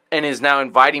and is now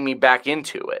inviting me back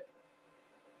into it?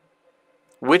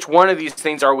 Which one of these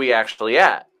things are we actually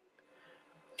at?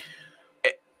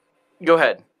 Go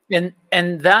ahead.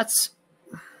 And that's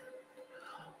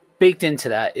baked into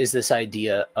that is this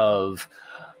idea of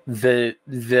the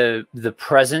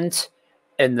present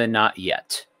and the not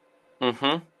yet.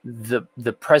 Mm-hmm.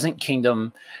 The present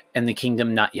kingdom and the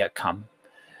kingdom not yet come.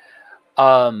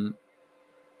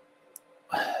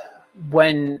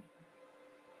 When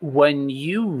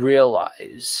you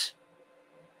realize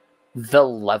the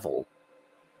level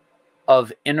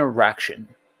of interaction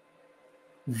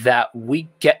that we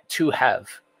get to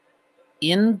have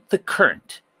in the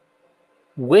current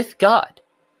with God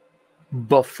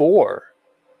before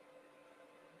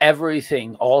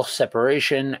everything, all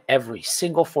separation, every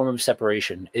single form of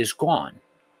separation is gone.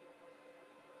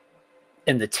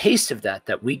 And the taste of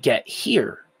that we get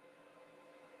here,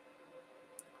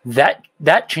 that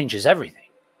changes everything.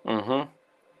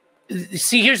 Mm-hmm.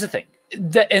 See, here's the thing.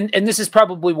 And this is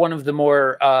probably one of the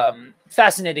more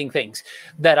fascinating things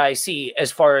that I see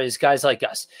as far as guys like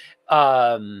us,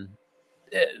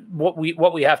 what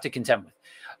we have to contend with.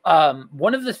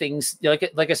 One of the things,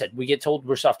 like I said, we get told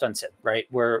we're soft on sin, right?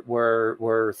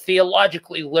 We're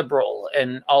theologically liberal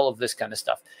and all of this kind of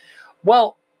stuff.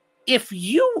 Well, if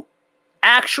you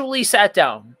actually sat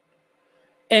down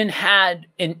and had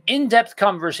an in-depth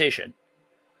conversation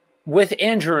with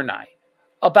Andrew and I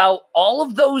about all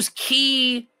of those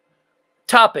key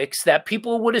topics that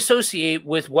people would associate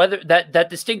with whether that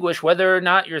distinguish whether or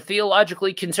not you're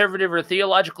theologically conservative or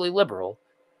theologically liberal,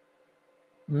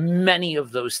 many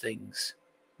of those things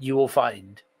you will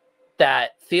find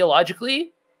that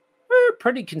theologically we're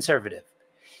pretty conservative.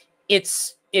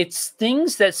 It's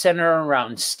things that center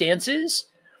around stances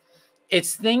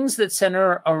It's things that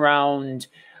center around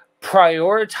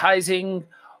prioritizing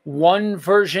one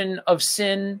version of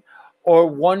sin or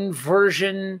one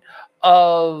version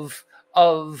of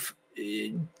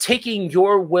taking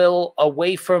your will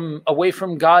away from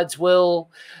God's will.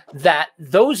 That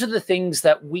those are the things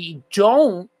that we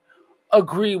don't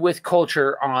agree with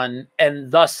culture on,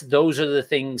 and thus those are the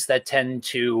things that tend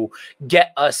to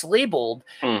get us labeled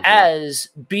as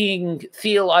being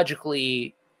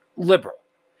theologically liberal.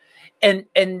 And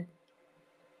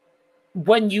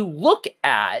when you look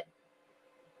at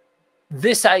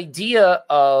this idea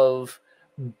of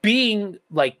being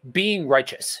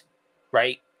righteous,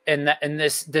 right? And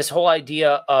this whole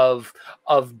idea of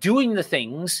doing the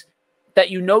things that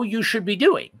you know you should be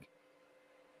doing.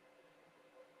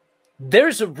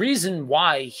 There's a reason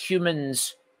why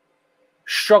humans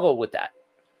struggle with that.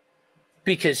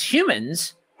 Because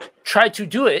humans try to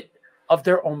do it of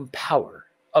their own power,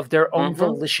 of their own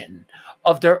volition,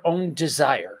 of their own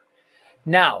desire.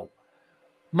 Now,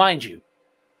 mind you,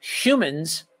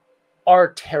 humans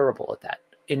are terrible at that,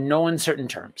 in no uncertain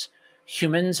terms.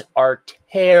 Humans are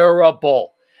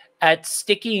terrible at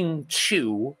sticking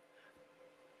to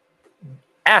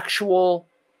actual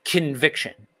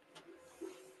conviction.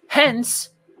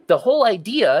 Hence, the whole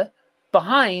idea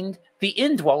behind the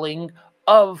indwelling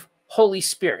of Holy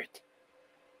Spirit.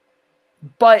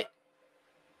 But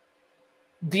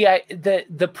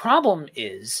the problem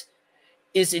is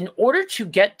in order to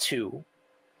get to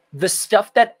the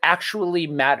stuff that actually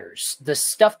matters, the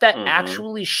stuff that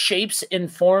actually shapes,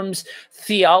 informs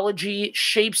theology,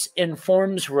 shapes,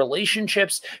 informs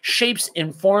relationships, shapes,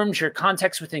 informs your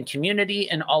context within community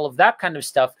and all of that kind of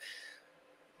stuff,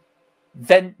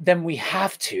 then we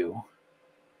have to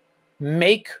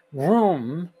make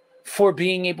room for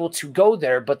being able to go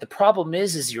there. But the problem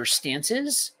is your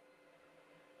stances,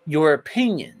 your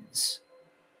opinions,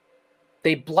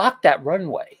 they block that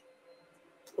runway.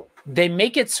 They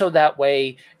make it so that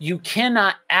way you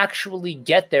cannot actually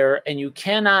get there and you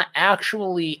cannot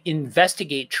actually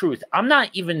investigate truth. I'm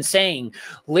not even saying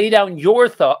lay down your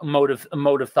mode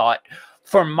of thought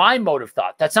for my mode of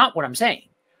thought. That's not what I'm saying.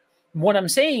 What I'm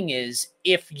saying is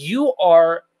if you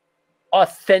are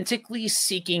authentically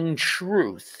seeking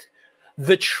truth,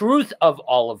 the truth of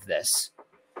all of this,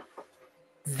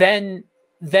 then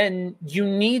you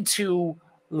need to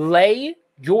lay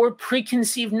your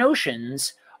preconceived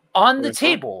notions on the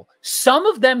table. Some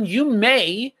of them you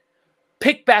may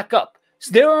pick back up.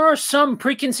 There are some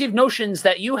preconceived notions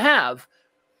that you have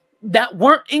that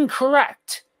weren't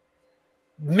incorrect.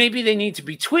 Maybe they need to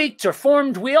be tweaked or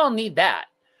formed. We all need that.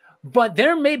 But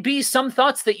there may be some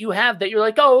thoughts that you have that you're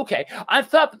like, oh, okay, I've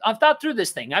thought through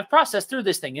this thing. I've processed through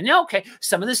this thing. And now, okay,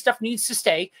 some of this stuff needs to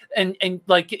stay and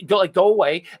go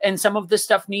away. And some of this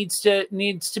stuff needs to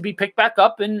be picked back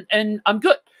up and I'm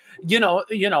good. You know,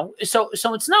 so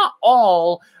it's not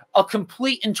all a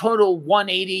complete and total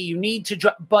 180. You need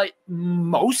to, but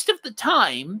most of the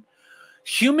time,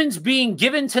 humans being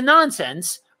given to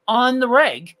nonsense on the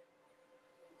reg,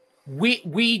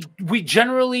 we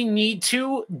generally need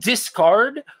to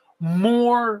discard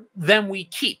more than we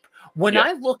keep. When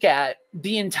I look at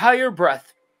the entire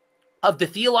breadth of the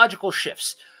theological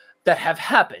shifts that have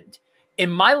happened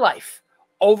in my life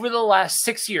over the last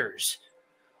 6 years,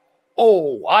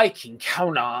 oh, I can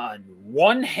count on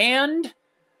one hand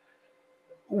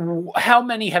how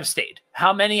many have stayed,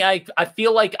 how many I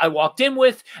feel like I walked in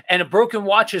with, and a broken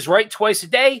watch is right twice a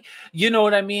day. You know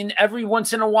what I mean? Every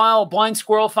once in a while, a blind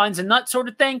squirrel finds a nut sort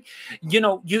of thing. You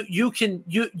know,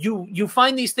 you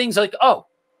find these things like, oh,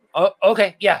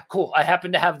 okay, yeah, cool. I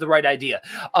happen to have the right idea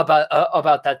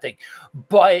about that thing.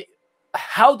 But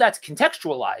how that's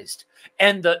contextualized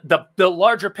and the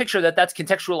larger picture that's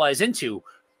contextualized into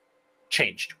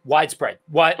changed, widespread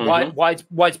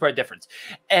difference.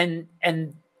 And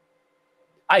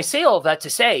I say all of that to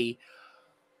say,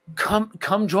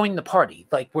 come join the party.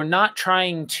 Like, we're not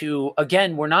trying to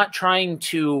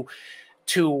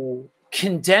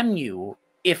condemn you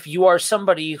if you are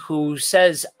somebody who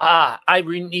says, I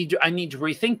need to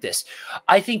rethink this.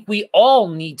 I think we all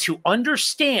need to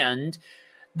understand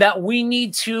that we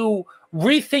need to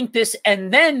rethink this,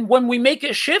 and then when we make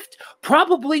a shift,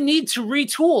 probably need to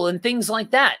retool and things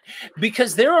like that.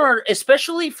 Because there are,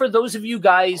 especially for those of you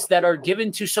guys that are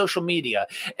given to social media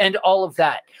and all of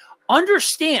that,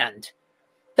 understand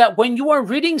that when you are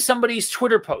reading somebody's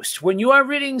Twitter post, when you are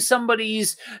reading somebody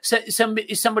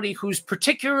who's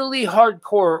particularly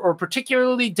hardcore or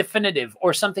particularly definitive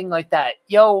or something like that,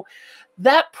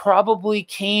 that probably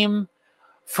came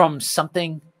from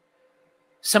something.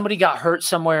 Somebody got hurt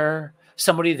somewhere.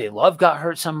 Somebody they love got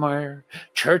hurt somewhere.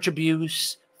 Church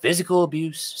abuse, physical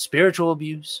abuse, spiritual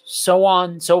abuse, so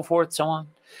on, so forth, so on.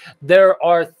 There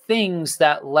are things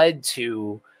that led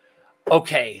to,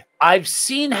 okay, I've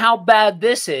seen how bad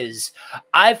this is.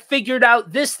 I've figured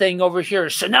out this thing over here.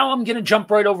 So now I'm going to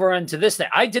jump right over into this thing.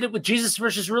 I did it with Jesus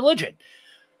versus religion.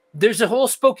 There's a whole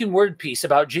spoken word piece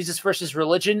about Jesus versus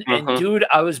religion. And dude,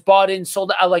 I was bought in,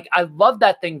 sold out. I love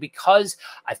that thing because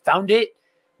I found it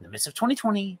in the midst of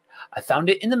 2020. I found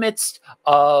it in the midst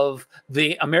of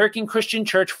the American Christian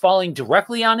church falling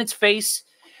directly on its face.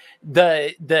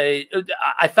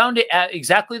 I found it at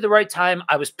exactly the right time.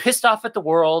 I was pissed off at the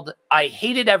world. I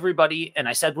hated everybody. And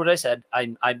I said what I said.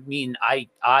 I mean,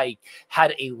 I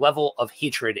had a level of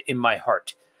hatred in my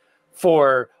heart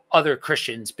for other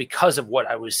Christians because of what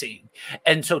I was seeing.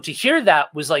 And so to hear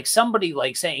that was like somebody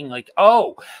like saying like,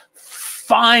 oh,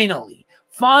 finally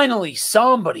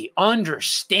somebody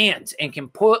understands and can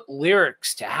put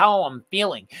lyrics to how I'm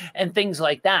feeling and things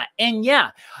like that. And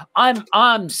yeah,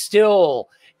 I'm still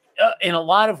in a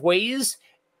lot of ways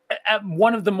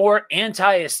one of the more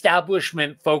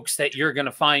anti-establishment folks that you're going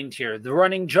to find here. The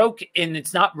running joke, and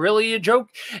it's not really a joke,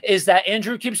 is that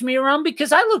Andrew keeps me around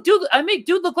because I make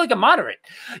dude look like a moderate.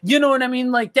 You know what I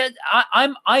mean? Like that.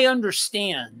 I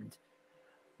understand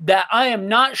that I am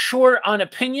not short on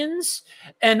opinions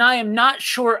and I am not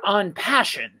short on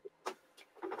passion,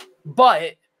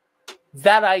 but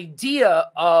that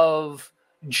idea of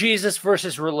Jesus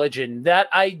versus religion, that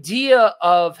idea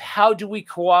of how do we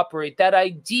cooperate, that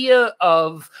idea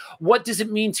of what does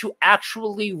it mean to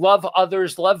actually love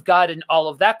others, love God, and all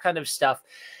of that kind of stuff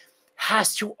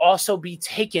has to also be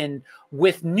taken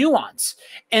with nuance.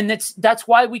 And that's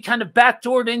why we kind of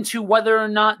backdoored into whether or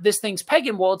not this thing's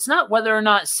pagan. Well, it's not whether or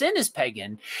not sin is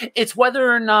pagan. It's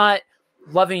whether or not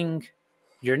loving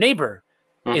your neighbor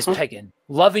is pagan.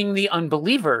 Loving the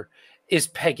unbeliever is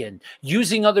pagan.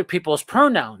 Using other people's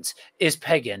pronouns is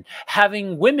pagan.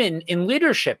 Having women in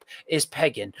leadership is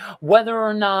pagan. Whether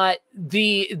or not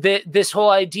this whole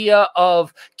idea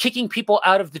of kicking people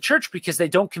out of the church because they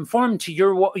don't conform to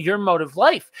your mode of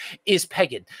life is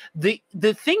pagan. The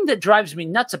thing that drives me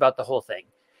nuts about the whole thing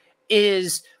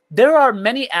is there are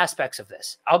many aspects of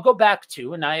this. I'll go back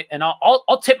to, and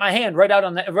I'll tip my hand right out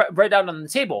on the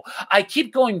table. I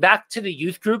keep going back to the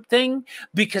youth group thing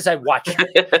because I watched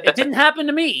it. It didn't happen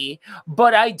to me,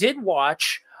 but I did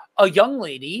watch a young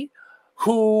lady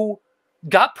who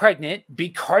got pregnant, be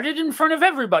carted in front of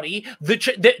everybody,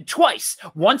 twice,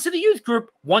 once at the youth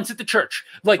group, once at the church,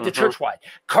 like the church-wide,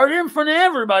 carted in front of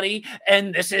everybody,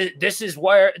 and this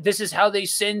is how they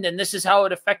sinned, and this is how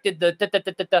it affected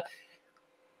the.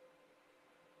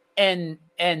 And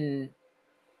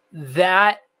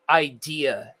that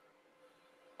idea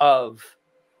of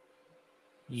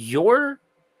your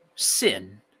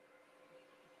sin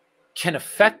can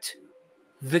affect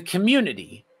the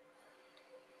community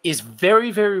is very,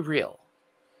 very real.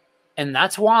 And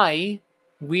that's why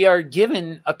we are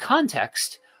given a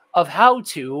context of how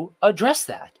to address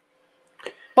that.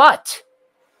 But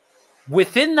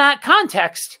within that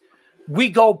context, we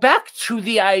go back to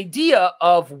the idea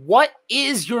of what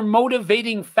is your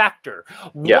motivating factor?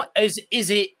 Yeah. What is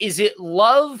it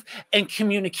love and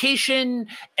communication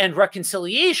and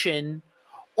reconciliation,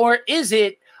 or is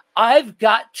it I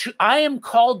am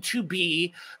called to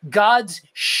be God's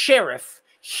sheriff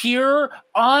here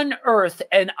on earth,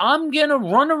 and I'm going to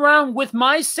run around with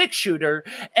my 6-shooter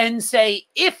and say,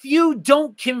 if you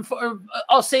don't conform,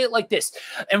 I'll say it like this,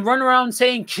 and run around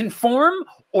saying conform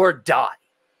or die.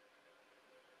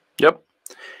 Yep.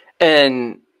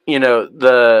 And, you know,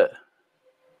 the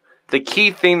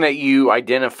key thing that you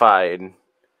identified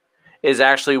is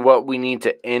actually what we need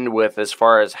to end with as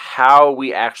far as how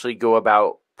we actually go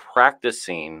about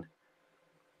practicing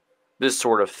this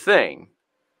sort of thing,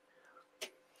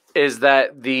 is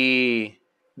that the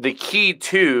key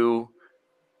to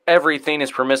everything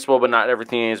is permissible but not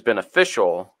everything is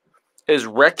beneficial is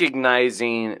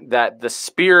recognizing that the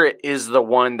Spirit is the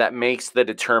one that makes the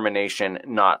determination,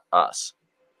 not us.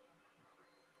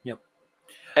 Yep.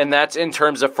 And that's in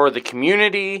terms of for the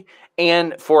community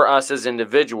and for us as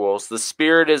individuals. The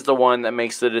Spirit is the one that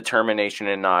makes the determination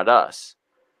and not us.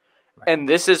 Right. And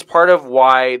this is part of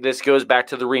why this goes back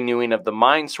to the renewing of the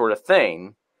mind sort of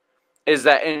thing, is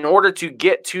that in order to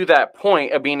get to that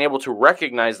point of being able to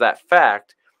recognize that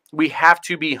fact, we have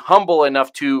to be humble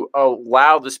enough to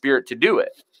allow the Spirit to do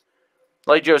it.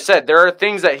 Like Joe said, there are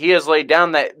things that he has laid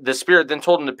down that the Spirit then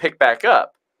told him to pick back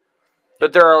up.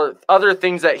 But there are other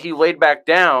things that he laid back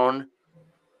down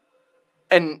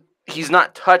and he's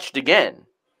not touched again.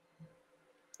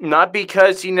 Not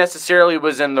because he necessarily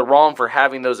was in the wrong for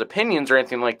having those opinions or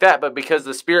anything like that, but because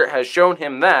the Spirit has shown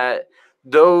him that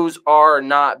those are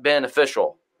not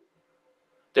beneficial.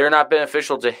 They're not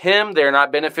beneficial to him. They're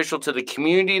not beneficial to the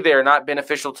community. They're not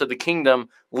beneficial to the kingdom.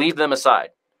 Leave them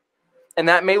aside. And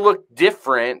that may look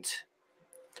different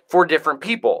for different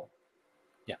people.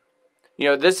 Yeah. You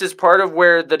know, this is part of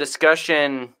where the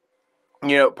discussion,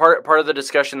 you know, part of the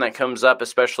discussion that comes up,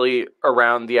 especially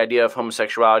around the idea of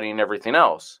homosexuality and everything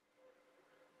else.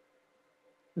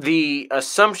 The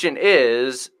assumption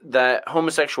is that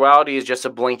homosexuality is just a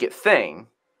blanket thing.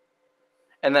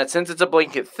 And that since it's a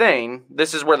blanket thing,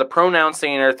 this is where the pronouns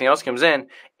thing and everything else comes in.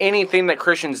 Anything that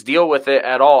Christians deal with it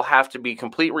at all have to be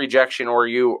complete rejection, or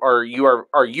you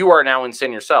are now in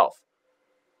sin yourself.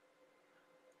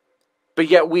 But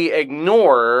yet we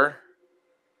ignore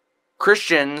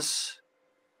Christians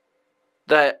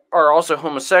that are also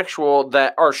homosexual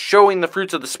that are showing the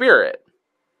fruits of the Spirit.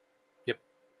 Yep.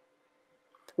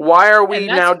 Why are we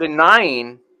now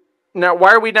denying? Now,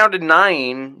 why are we now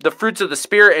denying the fruits of the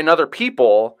Spirit in other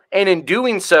people, and in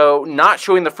doing so, not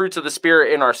showing the fruits of the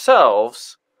Spirit in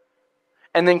ourselves,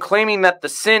 and then claiming that the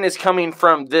sin is coming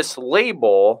from this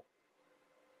label,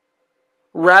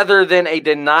 rather than a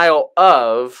denial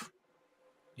of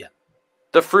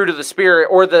the fruit of the Spirit,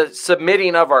 or the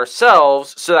submitting of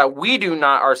ourselves, so that we do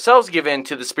not ourselves give in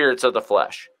to the spirits of the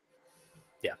flesh?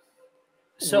 Yeah.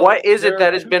 So what is it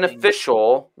that is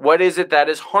beneficial? What is it that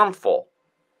is harmful?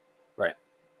 Right.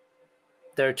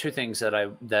 There are two things that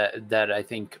I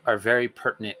think are very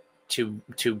pertinent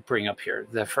to bring up here.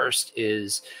 The first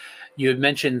is, you had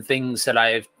mentioned things that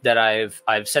I've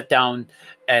set down,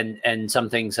 and some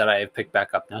things that I have picked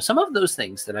back up. Now, some of those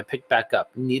things that I picked back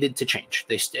up needed to change.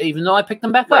 Even though I picked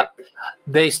them back up,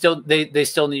 they still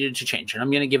needed to change. And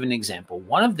I'm going to give an example.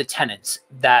 One of the tenets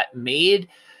that made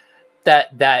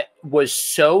that was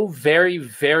so very,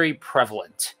 very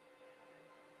prevalent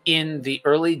in the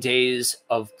early days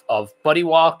of Buddy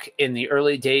Walk, in the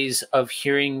early days of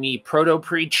hearing me proto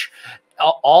preach,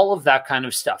 all of that kind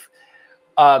of stuff,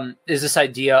 is this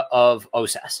idea of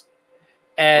OSAS.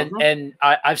 And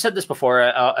I've said this before,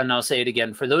 and I'll say it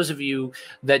again. For those of you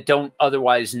that don't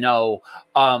otherwise know,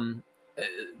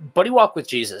 Buddy Walk with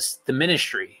Jesus, the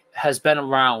ministry, has been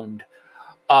around.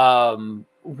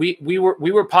 We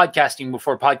were podcasting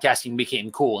before podcasting became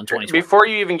cool in 2020. Before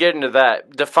you even get into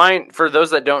that, define, for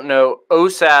those that don't know,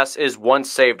 OSAS is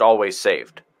once saved, always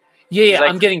saved. Yeah,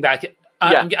 I'm getting back.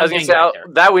 I'm getting back there.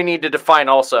 That we need to define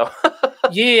also.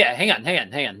 Yeah, hang on.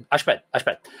 Ashped.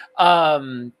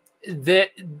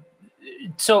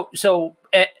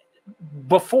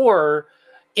 Before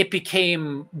it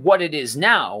became what it is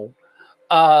now,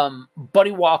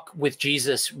 Buddy Walk with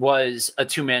Jesus was a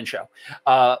two-man show.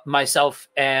 Myself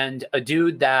and a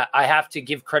dude that I have to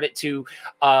give credit to,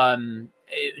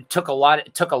 it took a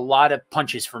lot of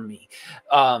punches from me.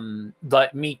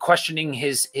 But me questioning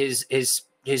his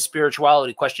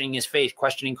spirituality, questioning his faith,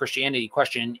 questioning Christianity,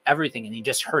 questioning everything, and he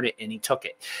just heard it and he took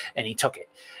it.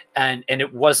 And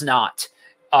it was not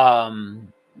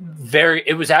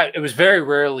it was very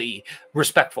rarely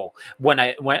respectful when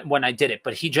I did it,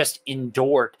 but he just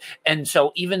endured. And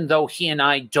so even though he and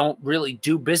I don't really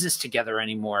do business together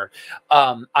anymore,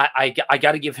 I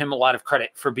got to give him a lot of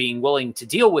credit for being willing to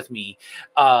deal with me,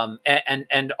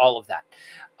 and all of that.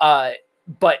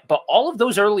 But all of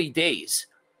those early days,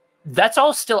 that's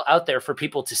all still out there for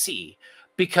people to see,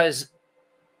 because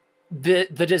the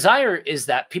desire is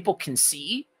that people can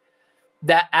see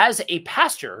that as a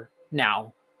pastor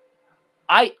now,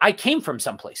 I came from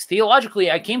someplace.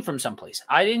 Theologically, I came from someplace.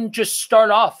 I didn't just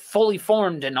start off fully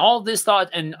formed and all this thought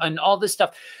and all this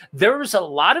stuff. There was a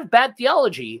lot of bad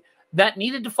theology that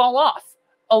needed to fall off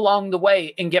along the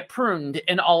way and get pruned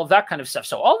and all of that kind of stuff.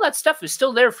 So all that stuff is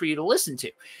still there for you to listen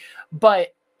to.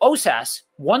 But OSAS,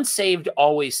 once saved,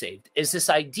 always saved, is this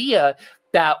idea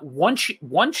that once you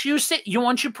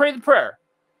pray the prayer,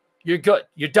 you're good.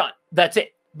 You're done. That's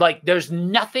it. Like, there's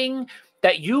nothing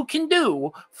that you can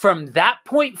do from that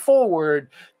point forward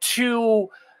to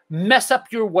mess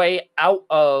up your way out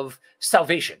of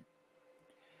salvation.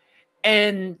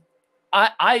 And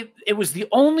it was the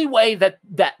only way that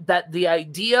the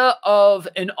idea of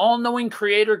an all-knowing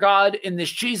creator God and this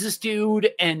Jesus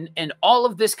dude and all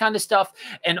of this kind of stuff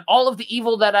and all of the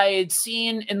evil that I had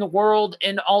seen in the world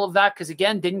and all of that, because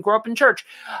again, didn't grow up in church,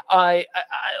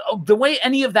 the way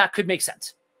any of that could make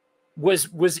sense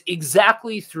was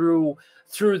exactly through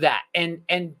that,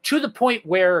 and to the point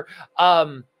where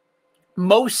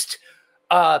most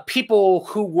people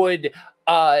who would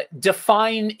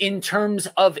define in terms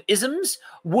of isms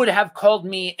would have called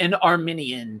me an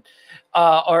Arminian,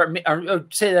 or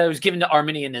say that I was given to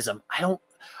Arminianism.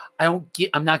 I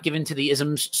I'm not given to the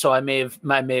isms, so I may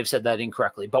have said that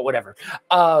incorrectly, but whatever.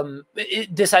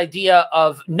 This idea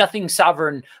of nothing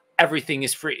sovereign, everything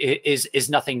is free, is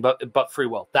nothing but free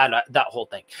will. That whole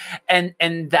thing,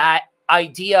 and that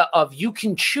idea of you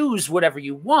can choose whatever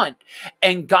you want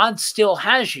and God still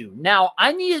has you. Now,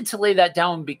 I needed to lay that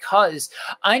down because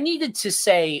I needed to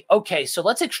say, okay, so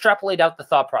let's extrapolate out the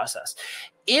thought process.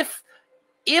 If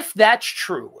that's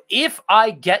true, if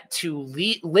I get to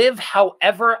live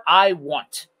however I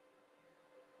want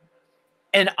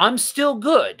and I'm still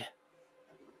good,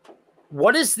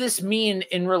 what does this mean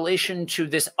in relation to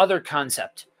this other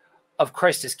concept of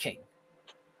Christ as King,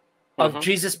 of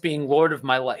Jesus being Lord of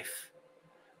my life?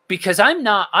 Because I'm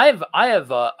not, I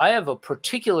have a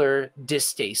particular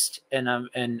distaste, and I'll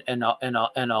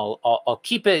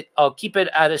keep it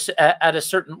at a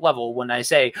certain level when I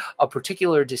say a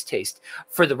particular distaste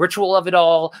for the ritual of it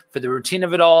all, for the routine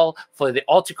of it all, for the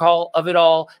altar call of it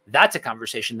all. That's a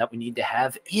conversation that we need to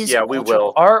have. We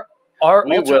will. Our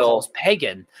altar calls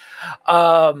pagan.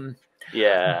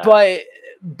 Yeah.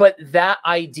 But that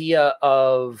idea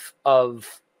of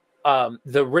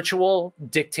the ritual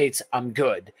dictates I'm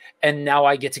good, and now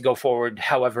I get to go forward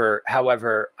however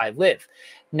I live.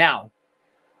 Now,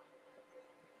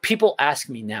 people ask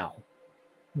me now,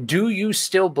 do you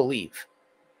still believe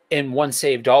in once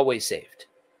saved, always saved?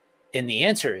 And the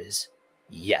answer is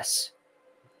yes,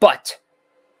 but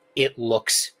it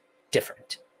looks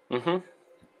different.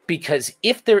 Because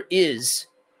if there is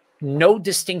no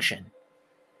distinction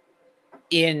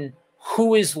in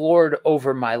who is Lord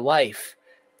over my life,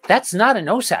 that's not an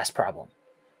OSAS problem.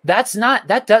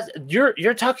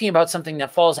 You're talking about something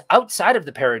that falls outside of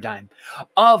the paradigm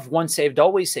of once saved,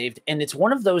 always saved. And it's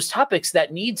one of those topics that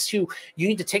you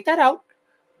need to take that out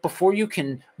before you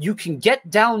can get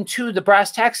down to the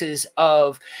brass taxes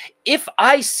of, if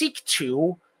I seek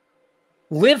to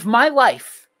live my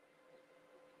life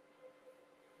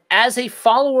as a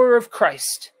follower of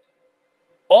Christ,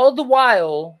 all the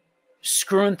while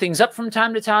screwing things up from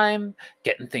time to time,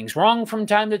 getting things wrong from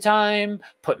time to time,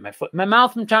 putting my foot in my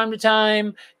mouth from time to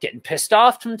time, getting pissed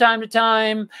off from time to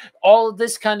time, all of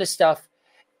this kind of stuff.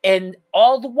 And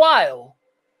all the while,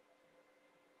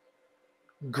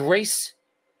 grace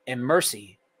and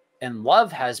mercy and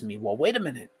love has me. Well, wait a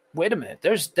minute.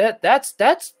 There's that's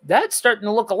starting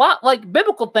to look a lot like a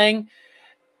biblical thing,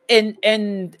 and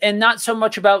not so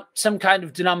much about some kind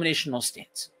of denominational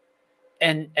stance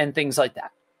and things like that.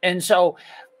 And so,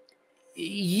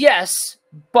 yes,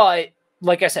 but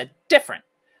like I said, different.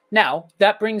 Now,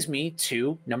 that brings me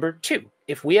to number 2.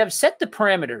 If we have set the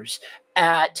parameters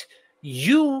at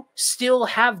you still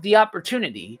have the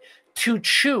opportunity to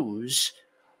choose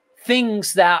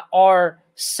things that are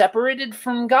separated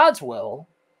from God's will,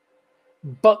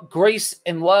 but grace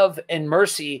and love and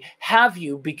mercy have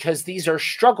you, because these are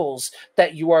struggles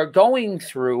that you are going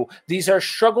through. These are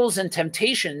struggles and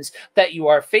temptations that you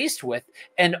are faced with,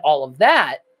 and all of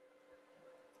that.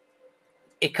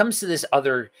 It comes to this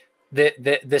other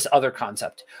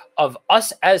concept of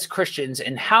us as Christians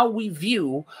and how we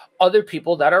view other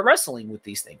people that are wrestling with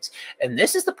these things. And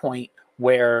this is the point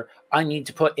where I need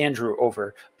to put Andrew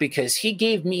over, because he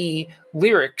gave me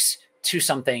lyrics to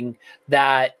something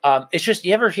that it's just,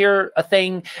 you ever hear a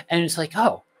thing and it's like,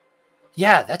 oh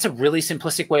yeah, that's a really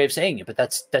simplistic way of saying it, but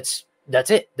that's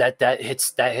it. That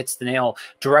hits the nail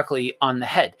directly on the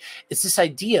head. It's this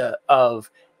idea of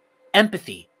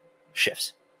empathy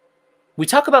shifts. We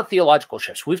talk about theological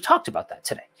shifts. We've talked about that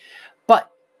today. But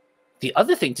the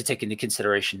other thing to take into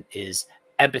consideration is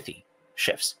empathy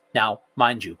shifts. Now,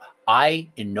 mind you, I,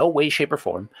 in no way, shape, or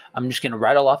form, I'm just going to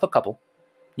rattle off a couple,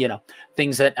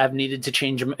 things that I've needed to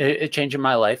change in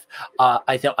my life.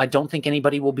 I don't think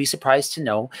anybody will be surprised to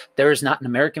know there is not an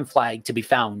American flag to be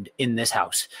found in this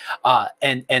house,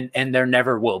 and there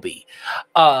never will be.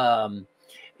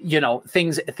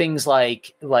 Things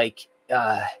like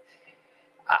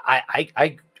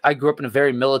I grew up in a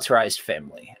very militarized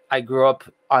family. I grew up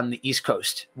on the East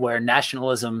Coast, where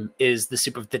nationalism is the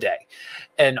soup of the day,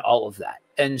 and all of that.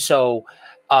 And so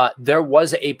there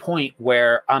was a point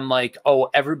where I'm like, oh,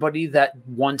 everybody that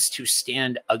wants to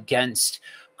stand against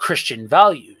Christian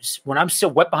values, when I'm still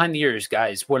wet behind the ears,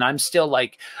 guys, when I'm still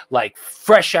like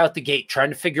fresh out the gate trying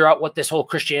to figure out what this whole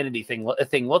Christianity thing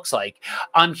looks like,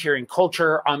 I'm hearing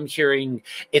culture, I'm hearing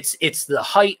it's the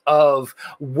height of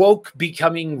woke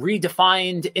becoming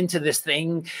redefined into this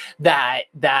thing that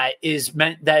is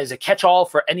a catch-all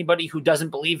for anybody who doesn't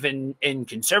believe in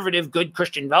conservative good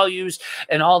Christian values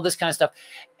and all this kind of stuff.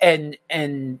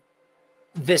 And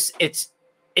this it's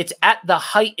at the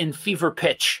height and fever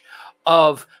pitch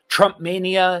of Trump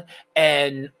mania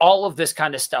and all of this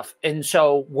kind of stuff. And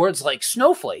so words like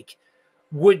snowflake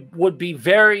would be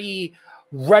very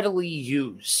readily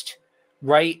used,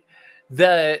 right?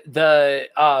 The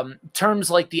terms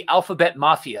like the alphabet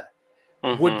mafia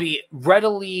would be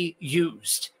readily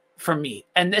used for me.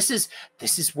 And this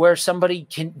is where somebody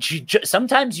can,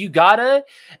 sometimes you gotta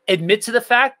admit to the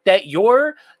fact that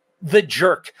you're the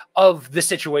jerk of the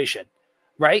situation,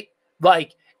 right?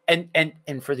 Like,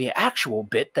 and for the actual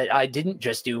bit that I didn't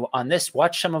just do on this,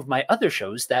 watch some of my other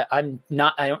shows that I'm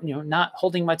not, not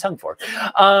holding my tongue for.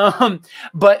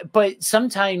 But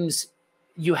sometimes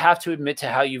you have to admit to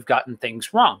how you've gotten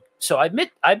things wrong. So I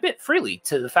admit freely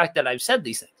to the fact that I've said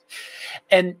these things,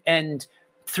 and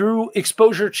through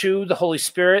exposure to the Holy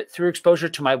Spirit, through exposure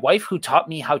to my wife, who taught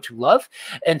me how to love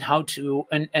and how to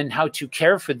and how to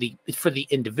care for the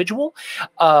individual,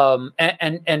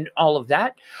 and all of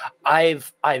that,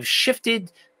 I've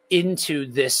shifted into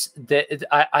this.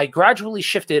 I gradually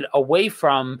shifted away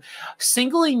from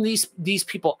singling these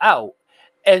people out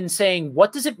and saying,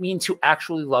 what does it mean to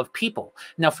actually love people?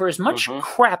 Now, for as much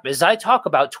crap as I talk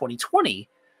about 2020,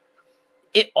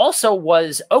 it also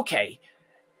was, okay,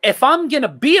 if I'm going to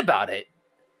be about it,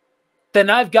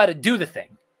 then I've got to do the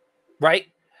thing, right?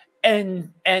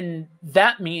 And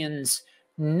that means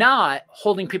not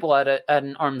holding people at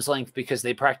an arm's length because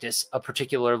they practice a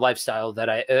particular lifestyle that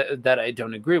I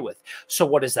don't agree with. So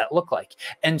what does that look like?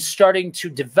 And starting to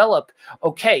develop,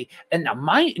 okay, and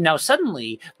now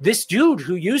suddenly this dude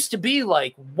who used to be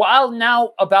like wild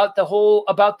now about the whole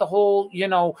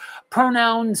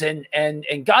pronouns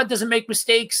and God doesn't make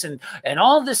mistakes and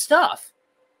all this stuff.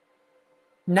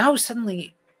 Now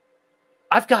suddenly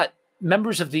I've got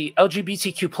members of the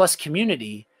LGBTQ plus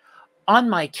community on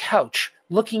my couch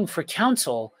looking for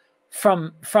counsel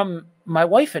from my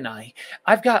wife and I.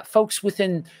 I've got folks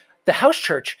within the house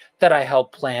church that I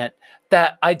help plant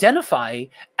that identify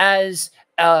as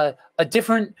a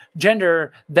different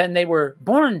gender than they were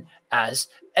born as,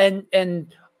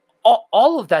 and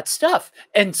all of that stuff.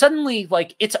 And suddenly,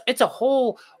 like, it's a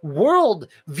whole world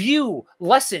view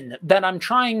lesson that I'm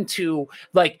trying to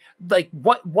like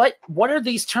what are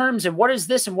these terms and what is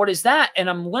this and what is that, and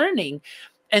I'm learning.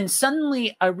 And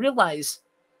suddenly I realize,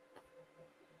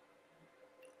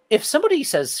 if somebody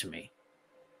says to me,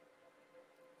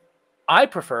 I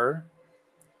prefer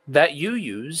that you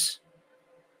use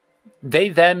they,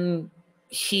 them,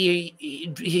 he,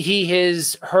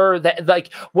 his, her, that,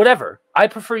 like, whatever. I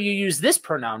prefer you use this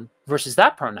pronoun versus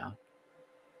that pronoun.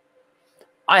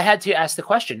 I had to ask the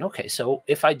question, okay, so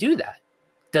if I do that,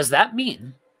 does that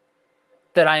mean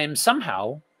that I am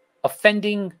somehow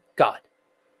offending God?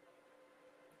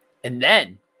 And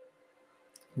then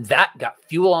that got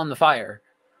fuel on the fire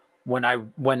when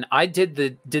I did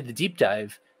the deep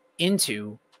dive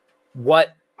into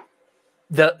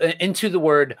into the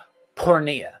word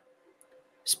porneia,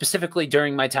 specifically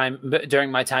during my time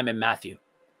in Matthew,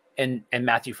 and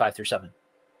Matthew 5-7.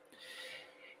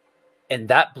 And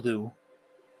that blew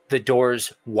the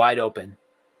doors wide open.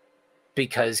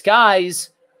 Because, guys,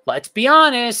 let's be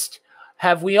honest,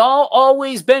 have we all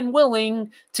always been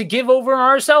willing to give over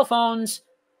our cell phones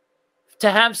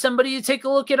to have somebody take a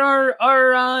look at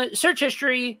our search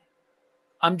history?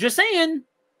 I'm just saying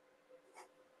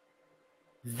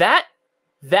that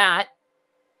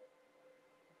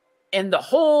and the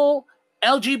whole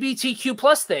LGBTQ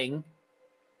plus thing.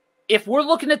 If we're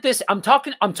looking at this, I'm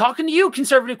talking to you,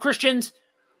 conservative Christians.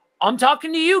 I'm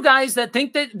talking to you guys that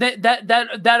think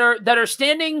that are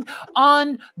standing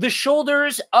on the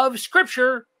shoulders of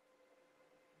Scripture,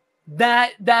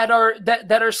 that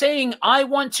are saying, I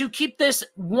want to keep this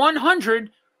 100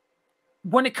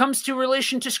 when it comes to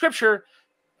relation to Scripture.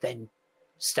 Then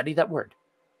study that word.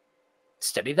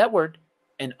 Study that word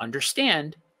and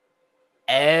understand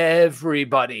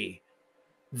everybody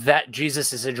that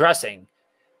Jesus is addressing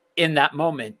in that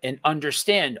moment, and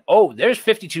understand, oh, there's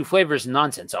 52 flavors of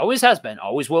nonsense. Always has been,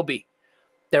 always will be.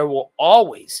 There will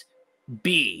always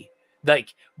be,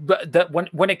 like,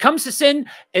 when it comes to sin,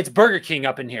 it's Burger King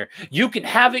up in here. You can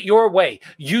have it your way.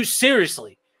 You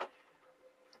seriously.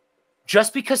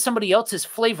 Just because somebody else's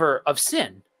flavor of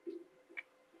sin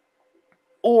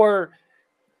or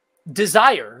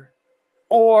desire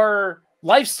or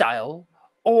lifestyle,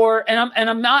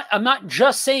 I'm not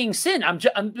just saying sin.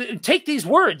 Take these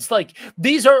words, like,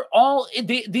 these are all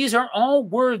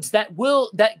words that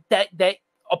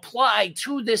apply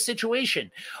to this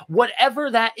situation.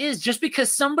 Whatever that is, just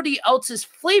because somebody else's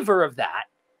flavor of that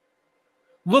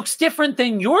looks different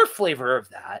than your flavor of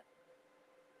that,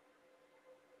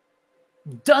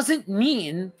 doesn't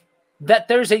mean that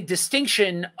there's a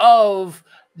distinction of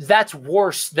that's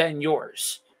worse than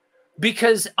yours.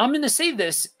 Because I'm going to say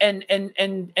this and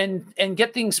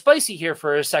get things spicy here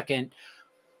for a second.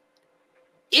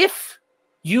 If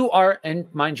you are,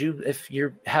 and mind you, if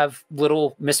you have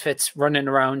little misfits running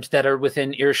around that are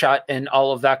within earshot and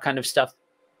all of that kind of stuff,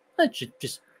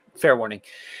 just fair warning.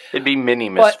 It'd be mini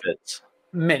misfits.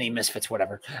 Mini misfits,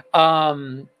 whatever.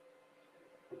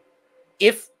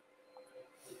 If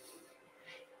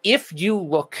you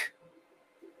look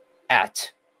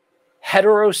at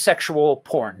heterosexual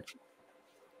porn,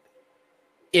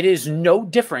 it is no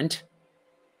different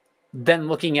than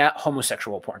looking at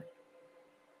homosexual porn.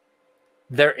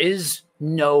 There is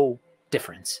no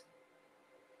difference.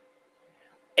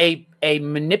 A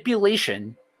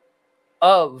manipulation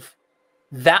of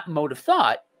that mode of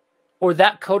thought, or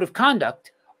that code of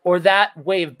conduct, or that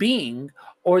way of being,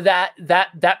 or that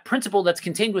principle that's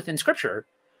contained within Scripture,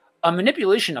 a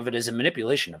manipulation of it is a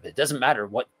manipulation of it. It doesn't matter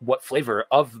what flavor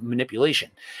of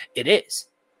manipulation it is.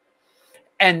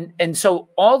 And so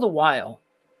all the while,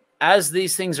 as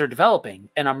these things are developing,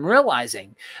 and I'm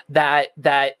realizing that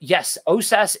yes,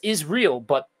 OSAS is real,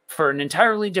 but for an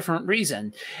entirely different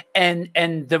reason. And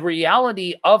the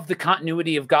reality of the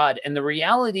continuity of God, and the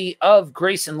reality of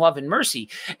grace and love and mercy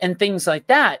and things like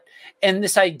that. And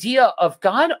this idea of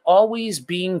God always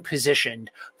being positioned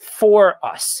for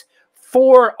us,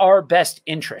 for our best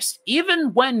interest,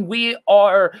 even when we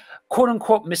are quote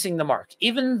unquote missing the mark,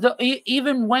 even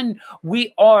when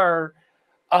we are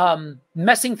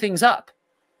messing things up,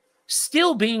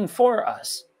 still being for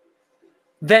us,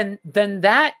 then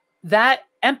that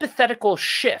empathetical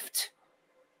shift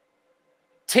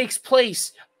takes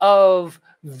place of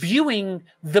viewing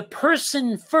the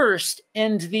person first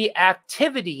and the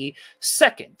activity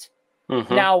second.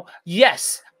 Mm-hmm. Now,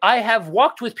 yes, I have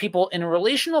walked with people in a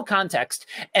relational context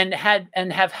and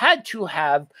have had to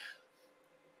have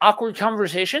awkward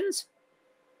conversations,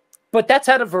 but that's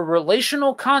out of a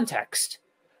relational context.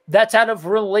 That's out of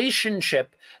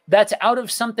relationship. That's out of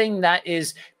something that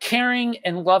is caring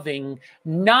and loving,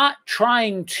 not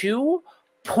trying to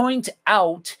point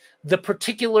out the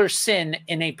particular sin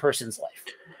in a person's life.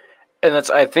 And that's,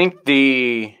 I think,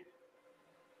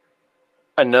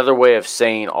 another way of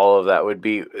saying all of that would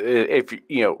be, if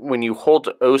when you hold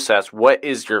to OSAS, what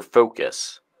is your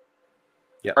focus?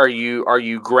 Yep. Are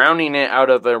you grounding it out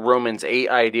of a Romans 8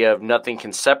 idea of nothing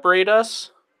can separate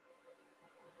us?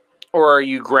 Or are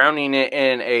you grounding it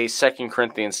in a 2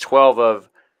 Corinthians 12 of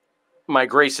my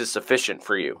grace is sufficient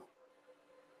for you?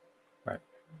 Right.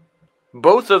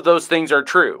 Both of those things are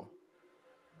true.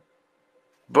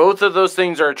 Both of those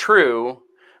things are true,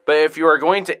 but if you are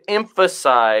going to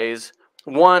emphasize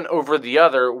one over the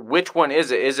other, which one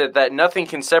is it? Is it that nothing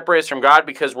can separate us from God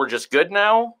because we're just good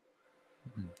now?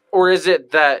 Mm-hmm. Or is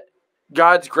it that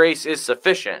God's grace is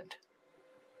sufficient?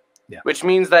 Yeah. Which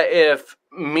means that if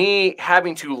me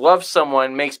having to love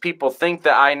someone makes people think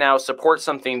that I now support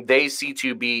something they see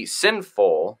to be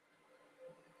sinful,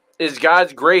 is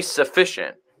God's grace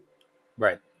sufficient?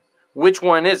 Right. Which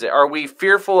one is it? Are we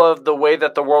fearful of the way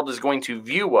that the world is going to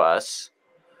view us?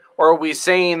 Or are we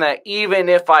saying that even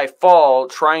if I fall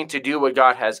trying to do what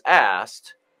God has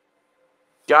asked,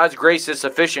 God's grace is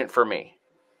sufficient for me?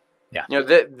 Yeah.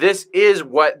 This is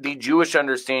what the Jewish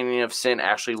understanding of sin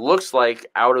actually looks like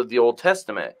out of the Old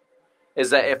Testament.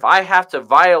 Is that if I have to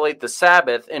violate the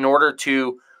Sabbath in order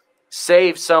to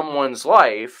save someone's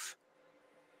life,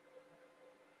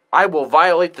 I will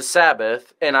violate the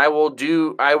Sabbath and I will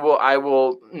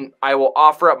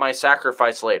offer up my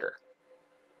sacrifice later.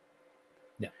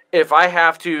 Yeah. If I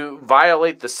have to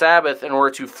violate the Sabbath in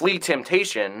order to flee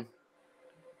temptation,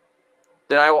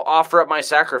 then I will offer up my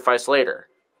sacrifice later.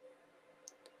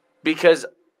 Because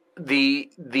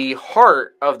the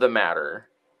heart of the matter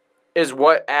is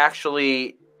what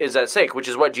actually is at stake, which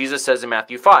is what Jesus says in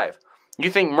Matthew 5.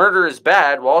 You think murder is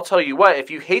bad? Well, I'll tell you what,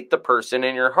 if you hate the person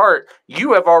in your heart,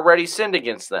 you have already sinned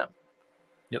against them.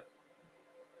 Yep.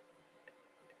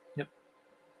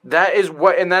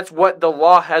 That's what the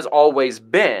law has always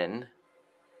been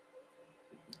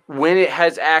when it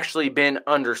has actually been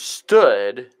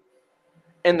understood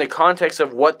in the context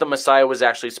of what the Messiah was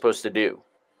actually supposed to do.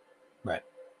 Right.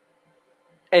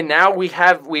 And now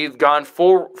we've gone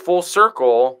full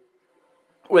circle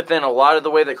within a lot of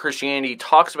the way that Christianity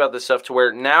talks about this stuff, to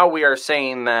where now we are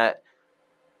saying that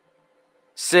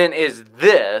sin is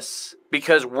this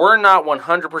because we're not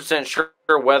 100% sure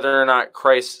whether or not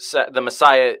Christ, the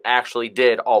Messiah, actually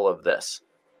did all of this.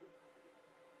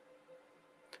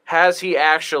 Has he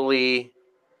actually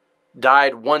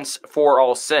died once for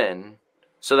all sin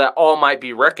so that all might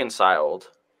be reconciled?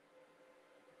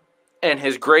 and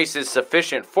his grace is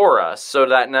sufficient for us so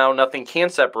that now nothing can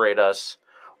separate us?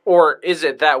 Or is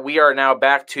it that we are now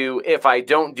back to, if I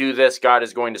don't do this, God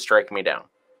is going to strike me down?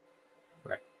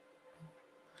 Right.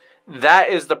 That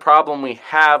is the problem we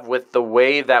have with the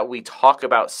way that we talk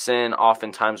about sin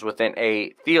oftentimes within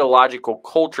a theological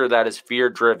culture that is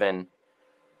fear-driven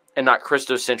and not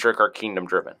Christocentric or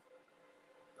kingdom-driven.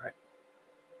 Right.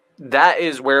 That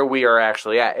is where we are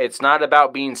actually at. It's not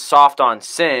about being soft on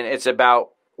sin. It's about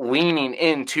leaning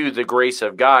into the grace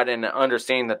of God and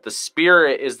understanding that the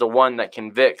Spirit is the one that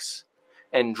convicts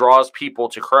and draws people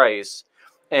to Christ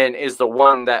and is the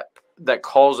one that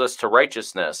calls us to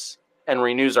righteousness and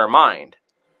renews our mind.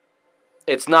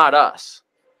 It's not us.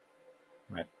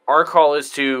 Right. Our call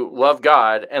is to love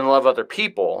God and love other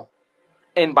people.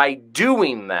 And by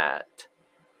doing that,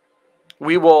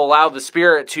 we will allow the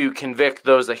Spirit to convict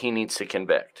those that he needs to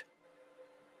convict.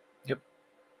 Yep.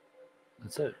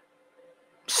 That's it.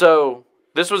 So,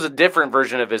 this was a different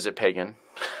version of Is It Pagan?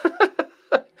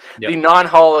 Yep. The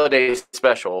non-holiday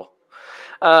special.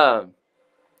 So,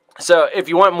 if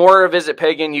you want more of Is It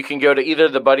Pagan, you can go to either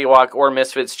the Buddy Walk or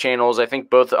Misfits channels. I think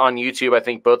both on YouTube. I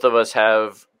think both of us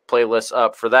have playlists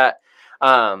up for that.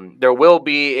 There will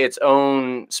be its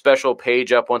own special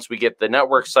page up once we get the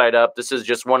network site up. This is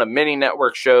just one of many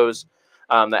network shows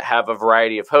that have a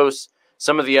variety of hosts.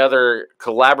 Some of the other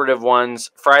collaborative ones,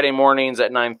 Friday mornings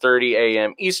at 9:30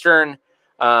 a.m. Eastern,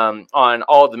 on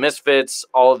all of the Misfits,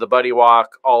 all of the Buddy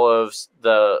Walk, all of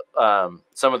the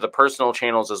some of the personal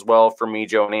channels as well for me,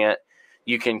 Joe and Ant.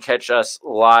 You can catch us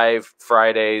live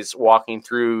Fridays walking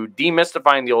through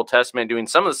demystifying the Old Testament, doing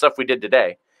some of the stuff we did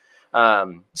today.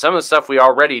 Some of the stuff we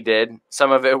already did.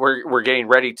 Some of it we're getting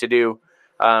ready to do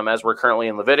as we're currently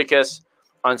in Leviticus.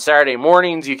 On Saturday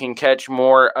mornings, you can catch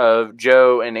more of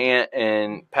Joe and Ant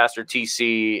and Pastor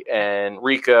TC and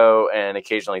Rico and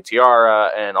occasionally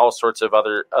Tiara and all sorts of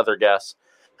other guests.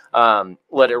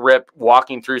 Let It Rip,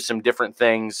 walking through some different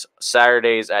things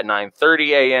Saturdays at 9:30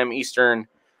 a.m. Eastern,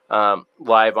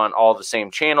 live on all the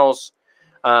same channels.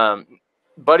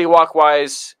 Buddy Walk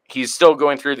wise, he's still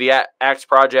going through the Acts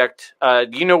project. Do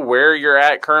you know where you're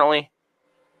at currently?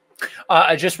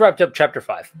 I just wrapped up chapter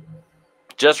 5.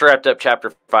 Just wrapped up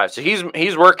chapter 5. So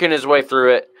he's working his way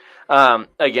through it.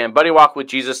 Again,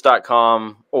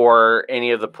 buddywalkwithjesus.com or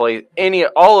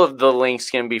all of the links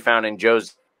can be found in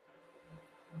Joe's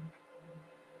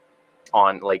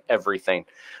on like everything.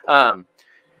 You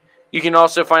can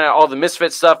also find out all the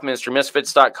Misfit stuff,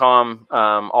 ministrymisfits.com,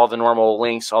 all the normal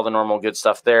links, all the normal good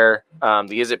stuff there.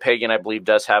 The Is It Pagan, I believe,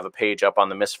 does have a page up on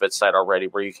the Misfits site already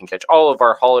where you can catch all of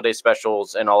our holiday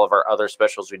specials and all of our other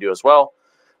specials we do as well.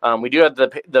 We do have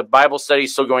the Bible study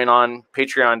still going on,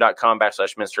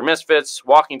 patreon.com/MrMisfits,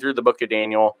 walking through the book of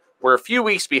Daniel. We're a few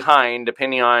weeks behind,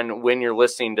 depending on when you're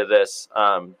listening to this,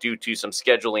 due to some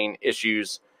scheduling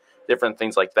issues, different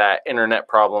things like that, internet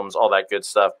problems, all that good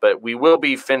stuff. But we will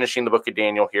be finishing the book of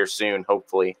Daniel here soon,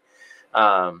 hopefully.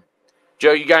 Joe,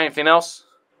 you got anything else?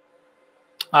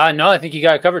 No, I think you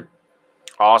got it covered.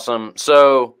 Awesome.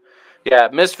 So, yeah,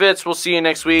 Misfits, we'll see you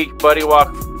next week. Buddy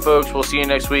Walk, folks, we'll see you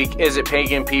next week. Is It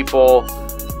Pagan, people?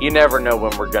 You never know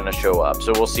when we're going to show up.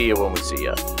 So we'll see you when we see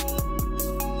you.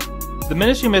 The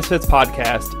Ministry Misfits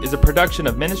podcast is a production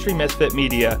of Ministry Misfit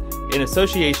Media in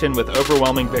association with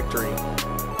Overwhelming Victory.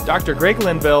 Dr. Greg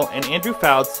Linville and Andrew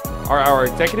Fouts are our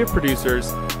executive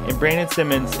producers, and Brandon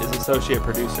Simmons is associate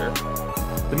producer.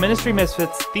 The Ministry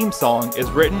Misfits theme song is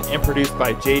written and produced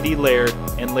by J.D. Laird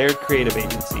and Laird Creative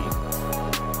Agency.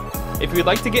 If you'd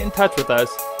like to get in touch with us,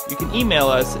 you can email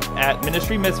us at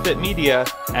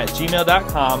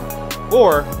ministrymisfitmedia@gmail.com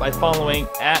or by following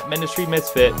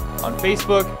 @ministrymisfit on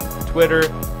Facebook, Twitter,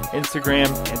 Instagram,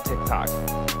 and TikTok.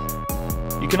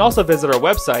 You can also visit our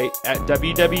website at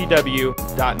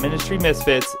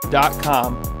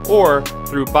www.ministrymisfits.com or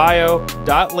through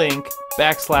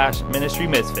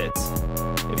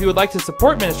bio.link/ministrymisfits. If you would like to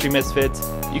support Ministry Misfits,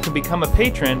 you can become a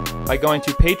patron by going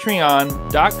to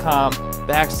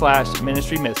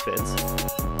patreon.com/ministrymisfits.